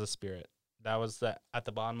a spirit." That was at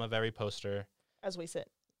the bottom of every poster. As we sit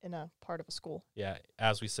in a part of a school. Yeah,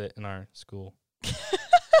 as we sit in our school,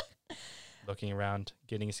 looking around,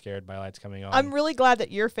 getting scared by lights coming on. I'm really glad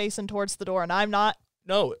that you're facing towards the door and I'm not.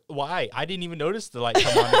 No, why? I didn't even notice the light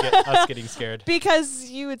come on to get us getting scared. Because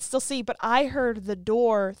you would still see, but I heard the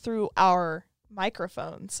door through our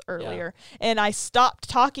microphones earlier, and I stopped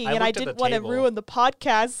talking, and I didn't want to ruin the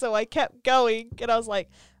podcast, so I kept going, and I was like,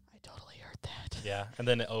 I totally heard that. Yeah, and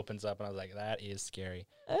then it opens up, and I was like, that is scary.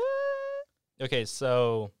 Okay,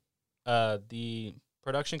 so the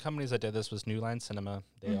production companies that did this was New Line Cinema.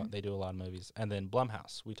 They do a lot of movies. And then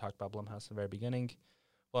Blumhouse. We talked about Blumhouse at the very beginning.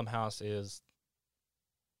 Blumhouse is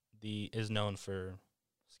known for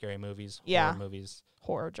scary movies, horror movies.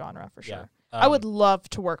 Horror genre, for sure. Yeah. I would love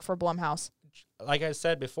to work for Blumhouse. Like I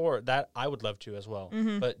said before, that I would love to as well.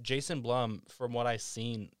 Mm-hmm. But Jason Blum, from what I've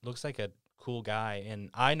seen, looks like a cool guy. And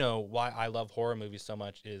I know why I love horror movies so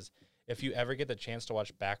much is if you ever get the chance to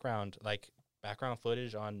watch background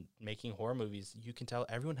footage on making horror movies, you can tell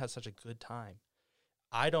everyone has such a good time.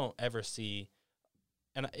 I don't ever see,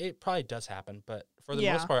 and it probably does happen, but for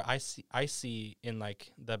the most part, I see in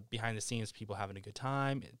like the behind the scenes people having a good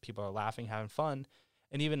time, people are laughing, having fun.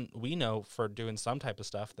 And even we know for doing some type of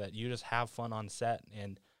stuff that you just have fun on set.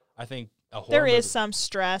 And I think a horror movie, is some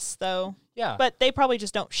stress though. Yeah. But they probably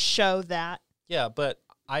just don't show that. Yeah, but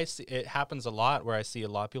I see it happens a lot where I see a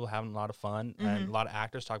lot of people having a lot of fun and a lot of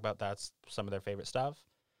actors talk about that's some of their favorite stuff.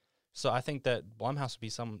 So I think that Blumhouse would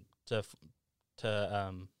be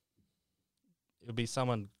it would be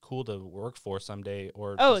someone cool to work for someday.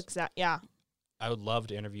 Or exactly. Yeah. I would love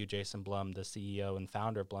to interview Jason Blum, the CEO and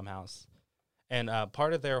founder of Blumhouse. And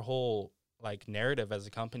part of their whole like narrative as a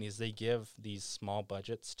company is they give these small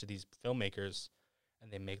budgets to these filmmakers, and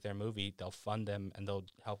they make their movie. They'll fund them and they'll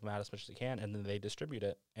help them out as much as they can, and then they distribute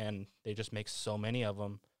it. And they just make so many of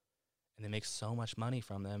them, and they make so much money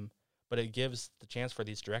from them. But it gives the chance for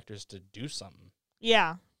these directors to do something.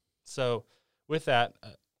 Yeah. So with that,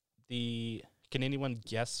 can anyone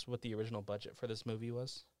guess what the original budget for this movie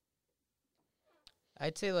was?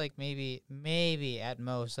 I'd say like maybe at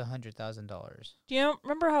most $100,000. Do you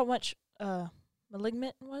remember how much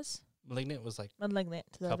Malignant was? Malignant was like Malignant.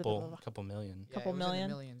 couple million. Yeah, Couple it was in the million?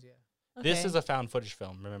 millions, yeah. Okay. This is a found footage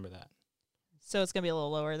film. Remember that. So it's gonna be a little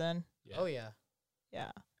lower then. Yeah. Oh yeah. Yeah.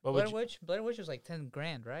 What Blair Witch was like 10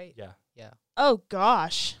 grand, right? Yeah. Yeah. Oh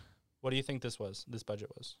gosh. What do you think this budget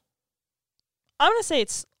was? I'm gonna say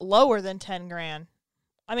it's lower than 10 grand.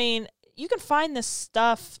 I mean, you can find this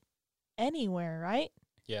stuff anywhere, right?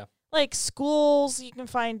 Yeah. Like schools, you can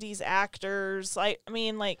find these actors. I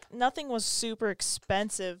mean, like nothing was super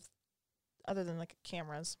expensive other than like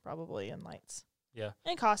cameras probably and lights. Yeah.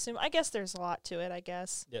 And costume. I guess there's a lot to it, I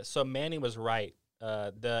guess. Yeah, so Manny was right.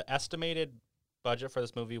 The estimated budget for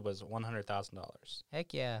this movie was $100,000.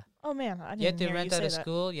 Heck yeah. Oh man, I didn't You had to hear rent you out say a that.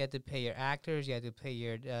 school, you had to pay your actors, you had to pay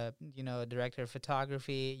your director of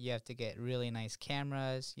photography, you have to get really nice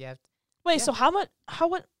cameras. You have Wait, yeah. so how much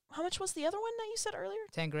was the other one that you said earlier?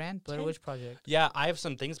 10 grand, Blair 10? Witch Project. Yeah, I have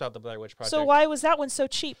some things about the Blair Witch Project. So why was that one so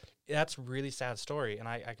cheap? That's a really sad story, and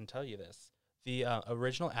I can tell you this. The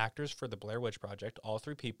original actors for the Blair Witch Project, all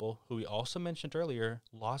three people, who we also mentioned earlier,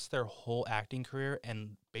 lost their whole acting career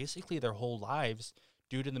and basically their whole lives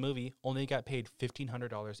due to the movie, only got paid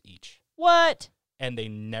 $1,500 each. What? And they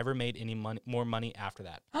never made any more money after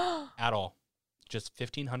that at all. Just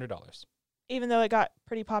 $1,500. Even though it got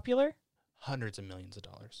pretty popular? Hundreds of millions of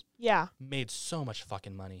dollars. Yeah. Made so much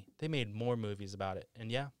fucking money. They made more movies about it.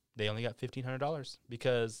 And yeah, they only got $1,500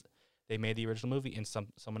 because they made the original movie and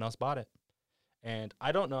someone else bought it. And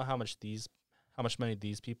I don't know how much money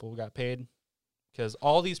these people got paid, because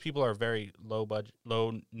all these people are very low budget,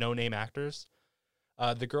 no name actors.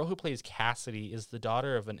 The girl who plays Cassidy is the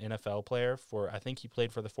daughter of an NFL player I think he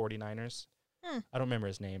played for the 49ers. I don't remember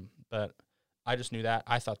his name, but I just knew that.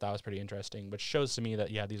 I thought that was pretty interesting, which shows to me that,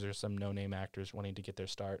 yeah, these are some no name actors wanting to get their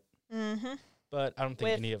start. Mm-hmm. But I don't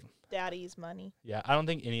think any of daddy's money. Yeah, I don't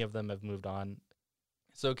think any of them have moved on.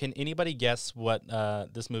 So can anybody guess what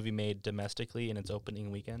this movie made domestically in its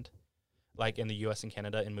opening weekend? Like in the U.S. and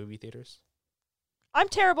Canada in movie theaters? I'm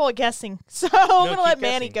terrible at guessing, so I'm going to let keep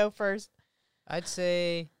Manny guessing. go first. I'd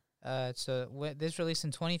say This released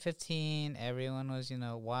in 2015. Everyone was,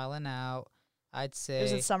 wilding out. I'd say It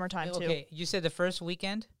was in summertime too. Okay, you said the first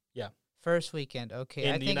weekend. Yeah. First weekend. Okay, In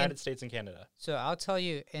I the think United States and Canada. so. I'll tell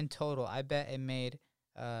you in total. I bet it made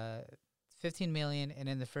 15 million, and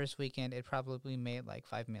in the first weekend, it probably made like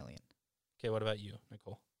 5 million. Okay, what about you,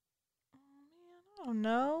 Nicole? I don't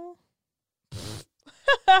know.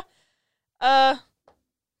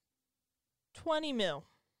 20 mil.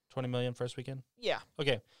 20 million first weekend? Yeah.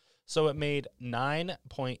 Okay. So it made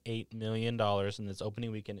 $9.8 million in its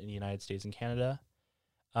opening weekend in the United States and Canada.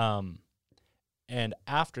 And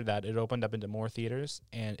after that, it opened up into more theaters,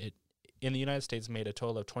 and it in the United States made a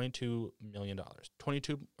total of $22 million.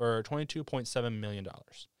 $22.7 million.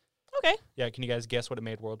 Okay. Yeah, can you guys guess what it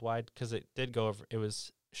made worldwide? Because it did go over, it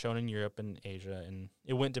was shown in Europe and Asia, and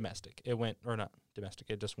it went domestic. It not domestic,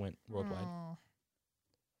 it just went worldwide.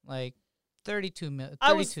 Like 32 million.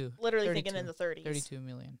 I was 32. literally 32, thinking in the 30s. 32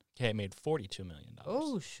 million. Okay, it made $42 million.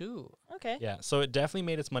 Oh, shoot. Okay. Yeah, so it definitely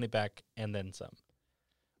made its money back and then some,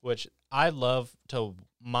 which I love to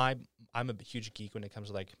I'm a huge geek when it comes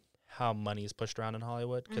to like how money is pushed around in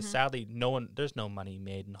Hollywood, because sadly there's no money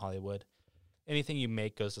made in Hollywood. Anything you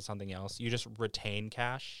make goes to something else. You just retain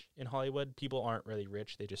cash in Hollywood. People aren't really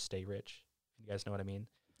rich, they just stay rich. You guys know what I mean?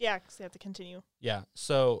 Yeah, because they have to continue. Yeah.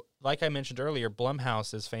 So, like I mentioned earlier,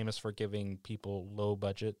 Blumhouse is famous for giving people low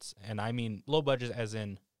budgets. And I mean low budgets as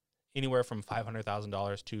in anywhere from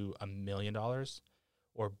 $500,000 to $1 million,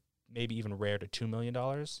 or maybe even rare to $2 million,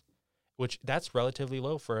 which that's relatively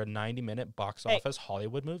low for a 90-minute box office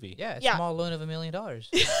Hollywood movie. Yeah, a Yeah. small loan of $1 million. I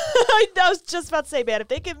was just about to say, man, if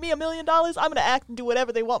they give me $1 million, I'm going to act and do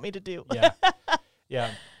whatever they want me to do. Yeah.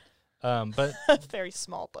 Yeah. But Very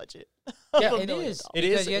small budget. Yeah, $1 it million. is. It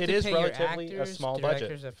Because is- you have it to is pay your relatively a actors, small budget.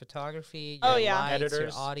 directors of photography, Oh, your yeah. lights,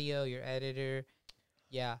 Editors. your audio, your editor.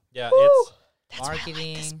 Yeah. yeah, Woo! it's That's why I like this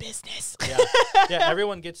marketing. business. yeah. Yeah,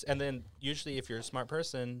 everyone gets, and then usually if you're a smart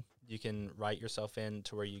person, you can write yourself in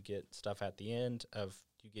to where you get stuff at the end of,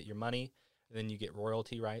 you get your money, and then you get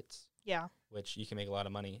royalty rights, Yeah. which you can make a lot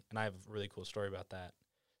of money. And I have a really cool story about that.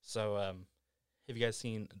 So, have you guys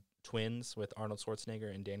seen Twins with Arnold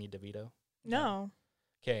Schwarzenegger and Danny DeVito? No.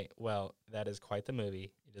 Okay, well, that is quite the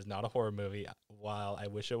movie. It is not a horror movie, while I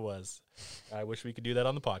wish it was. I wish we could do that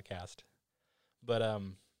on the podcast. But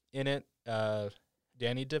in it,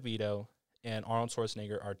 Danny DeVito and Arnold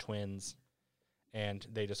Schwarzenegger are twins, and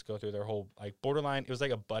they just go through their whole, like, borderline, it was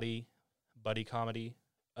like a buddy comedy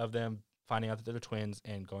of them finding out that they're twins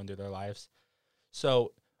and going through their lives.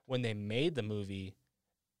 So when they made the movie,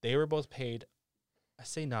 they were both paid, I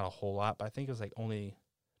say not a whole lot, but I think it was like only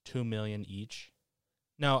 $2 million each.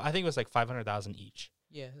 No, I think it was like $500,000 each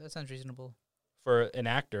Yeah, that sounds reasonable. for an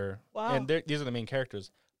actor. Wow. And these are the main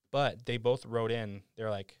characters. But they both wrote in, they're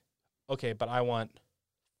like, okay, but I want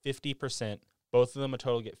 50%. Both of them a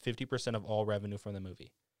total get 50% of all revenue from the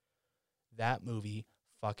movie. That movie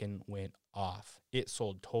fucking went off. It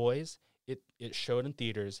sold toys. It showed in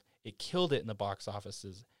theaters. It killed it in the box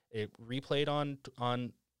offices. It replayed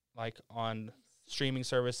on streaming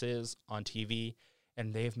services, on TV,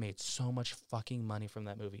 and they've made so much fucking money from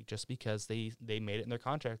that movie just because they made it in their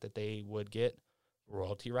contract that they would get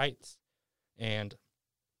royalty rights. And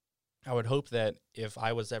I would hope that if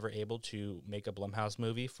I was ever able to make a Blumhouse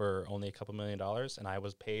movie for only a couple $1 million and I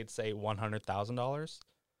was paid, say, $100,000,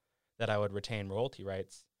 that I would retain royalty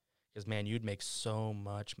rights. Because, man, you'd make so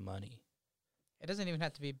much money. It doesn't even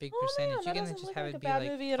have to be a big Oh, percentage. man, You that can doesn't just look have like a it be bad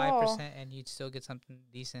like movie at all. 5%, and you'd still get something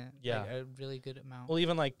decent. Yeah. Like a really good amount. Well,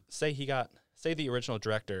 even like, say the original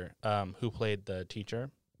director who played the teacher,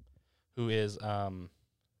 who is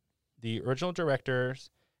the original director's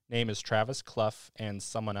name is Travis Clough and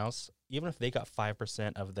someone else. Even if they got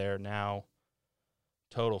 5% of their now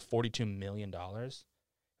total $42 million,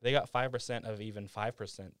 they got 5% of even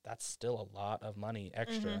 5%. That's still a lot of money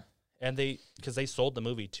extra. Mhm. And because they sold the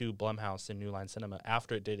movie to Blumhouse and New Line Cinema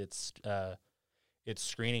after it did its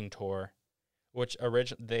screening tour, which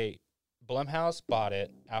Blumhouse bought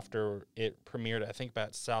it after it premiered, I think,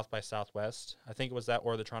 about South by Southwest. I think it was that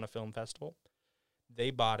or the Toronto Film Festival. They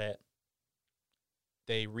bought it.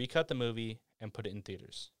 They recut the movie and put it in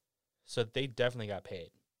theaters. So they definitely got paid.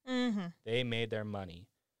 Mm-hmm. They made their money,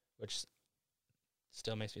 which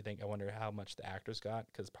still makes me think, I wonder how much the actors got,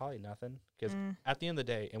 because probably nothing. Because at the end of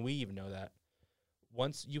the day, and we even know that,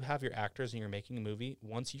 once you have your actors and you're making a movie,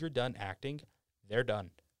 once you're done acting, they're done.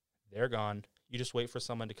 They're gone. You just wait for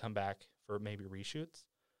someone to come back for maybe reshoots.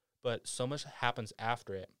 But so much happens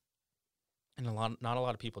after it. And not a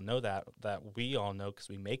lot of people know that we all know because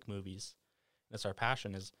we make movies. That's our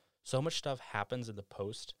passion, is so much stuff happens in the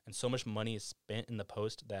post and so much money is spent in the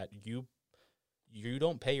post that you you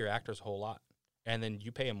don't pay your actors a whole lot, and then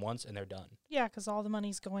you pay them once and they're done. Yeah, because all the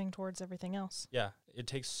money's going towards everything else. Yeah, it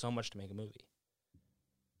takes so much to make a movie.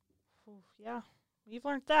 Ooh, yeah, we've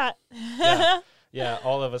learned that. Yeah. Yeah,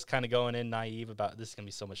 all of us kind of going in naive about this is gonna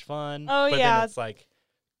be so much fun. Oh, but yeah. then it's like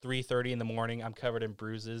 3:30 in the morning. I'm covered in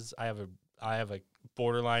bruises. I have a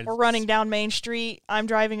borderline. We're running down Main Street. I'm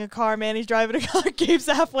driving a car. Manny's driving a car. Gabe's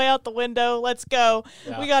halfway out the window. Let's go.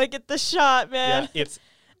 Yeah. We got to get this shot, man. Yeah, it's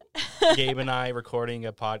Gabe and I recording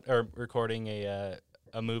a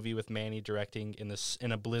movie with Manny directing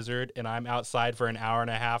in a blizzard, and I'm outside for an hour and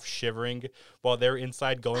a half shivering while they're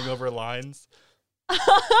inside going over lines.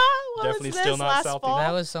 Definitely still not South Beach.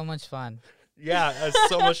 That was so much fun. Yeah, it's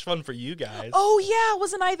so much fun for you guys. Oh, yeah.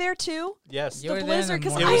 Wasn't I there, too? Yes. You The were there in blizzard, the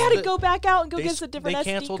because morning. I It was had to the- go back out and go They get a different they SD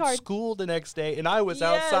canceled card. school the next day, and I was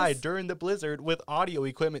Yes. outside during the blizzard with audio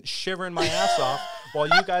equipment shivering my ass off while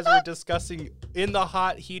you guys were discussing in the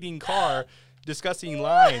hot heating car, discussing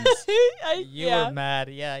lines. You were mad.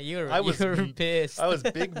 Yeah, you were pissed. I was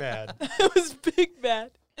big mad. I was big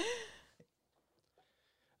mad.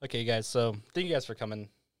 Okay, guys, so thank you guys for coming.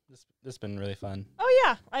 This has been really fun. Oh,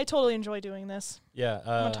 yeah. I totally enjoy doing this. Yeah.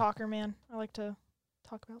 I'm a talker, man. I like to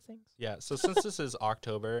talk about things. Yeah, so since this is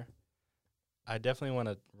October, I definitely want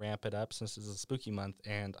to ramp it up since this is a spooky month,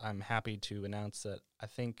 and I'm happy to announce that I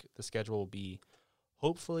think the schedule will be,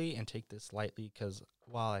 hopefully, and take this lightly, because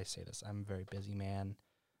while I say this, I'm a very busy man.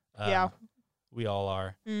 Yeah. We all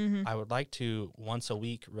are. Mm-hmm. I would like to, once a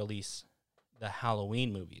week, release the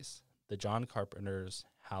Halloween movies, the John Carpenter's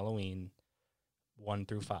Halloween 1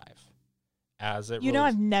 through 5. As it You know,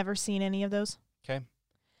 release- I've never seen any of those. Okay.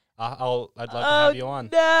 I'd love to have you on.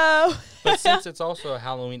 No. But since it's also a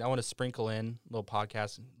Halloween, I want to sprinkle in little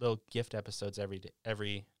podcasts, little gift episodes every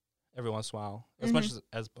once in a while, as much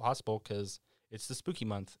as possible, because it's the spooky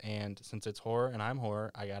month, and since it's horror and I'm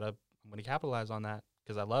horror, I'm gonna capitalize on that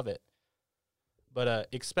because I love it. But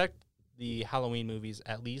expect the Halloween movies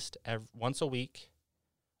at least once a week,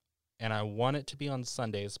 and I want it to be on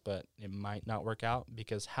Sundays, but it might not work out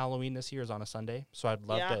because Halloween this year is on a Sunday, so I'd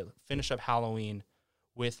love to finish up Halloween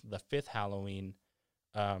with the 5th Halloween,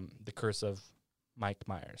 The Curse of Mike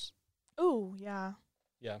Myers. Ooh, yeah.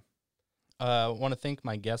 Yeah. I want to thank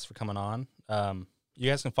my guests for coming on. You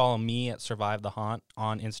guys can follow me at Survive the Haunt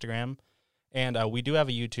on Instagram. And we do have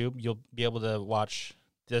a YouTube. You'll be able to watch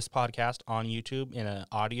this podcast on YouTube in an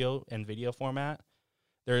audio and video format.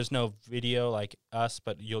 There is no video like us,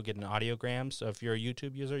 but you'll get an audiogram. So if you're a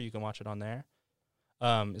YouTube user, you can watch it on there.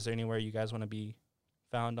 Is there anywhere you guys want to be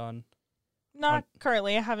found on? Not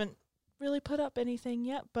currently. I haven't really put up anything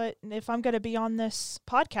yet, but if I'm going to be on this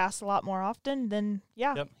podcast a lot more often, then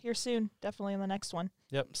here soon. Definitely in the next one.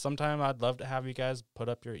 Yep. Sometime I'd love to have you guys put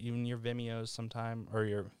up your Vimeos sometime, or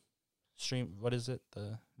your stream. What is it?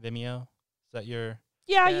 The Vimeo? Is that your?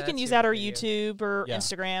 Yeah, Yeah, you can that's use your that or video. YouTube or Yeah.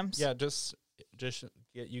 Instagrams. Yeah, just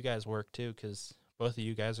get you guys work too, because both of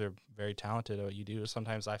you guys are very talented at what you do.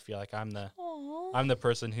 Sometimes I feel like I'm the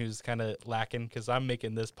person who's kind of lacking because I'm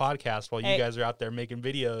making this podcast while you guys are out there making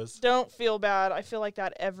videos. Don't feel bad. I feel like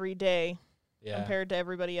that every day Yeah, compared to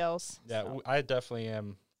everybody else. yeah. So. I definitely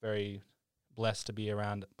am very blessed to be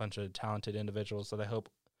around a bunch of talented individuals that I hope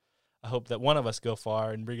that one of us go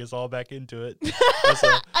far and bring us all back into it.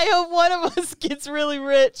 I hope one of us gets really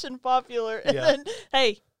rich and popular, and Yeah. then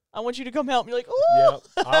hey, I want you to come help me. Like, ooh, Yeah,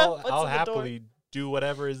 I'll What's in the happily do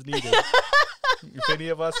whatever is needed. If any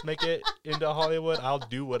of us make it into Hollywood, I'll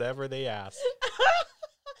do whatever they ask.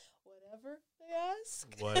 Whatever they ask.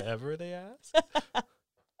 Whatever they ask.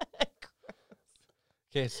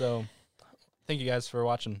 Okay, so thank you guys for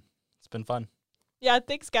watching. It's been fun. Yeah,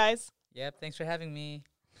 thanks, guys. Yep. Thanks for having me.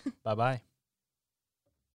 Bye-bye.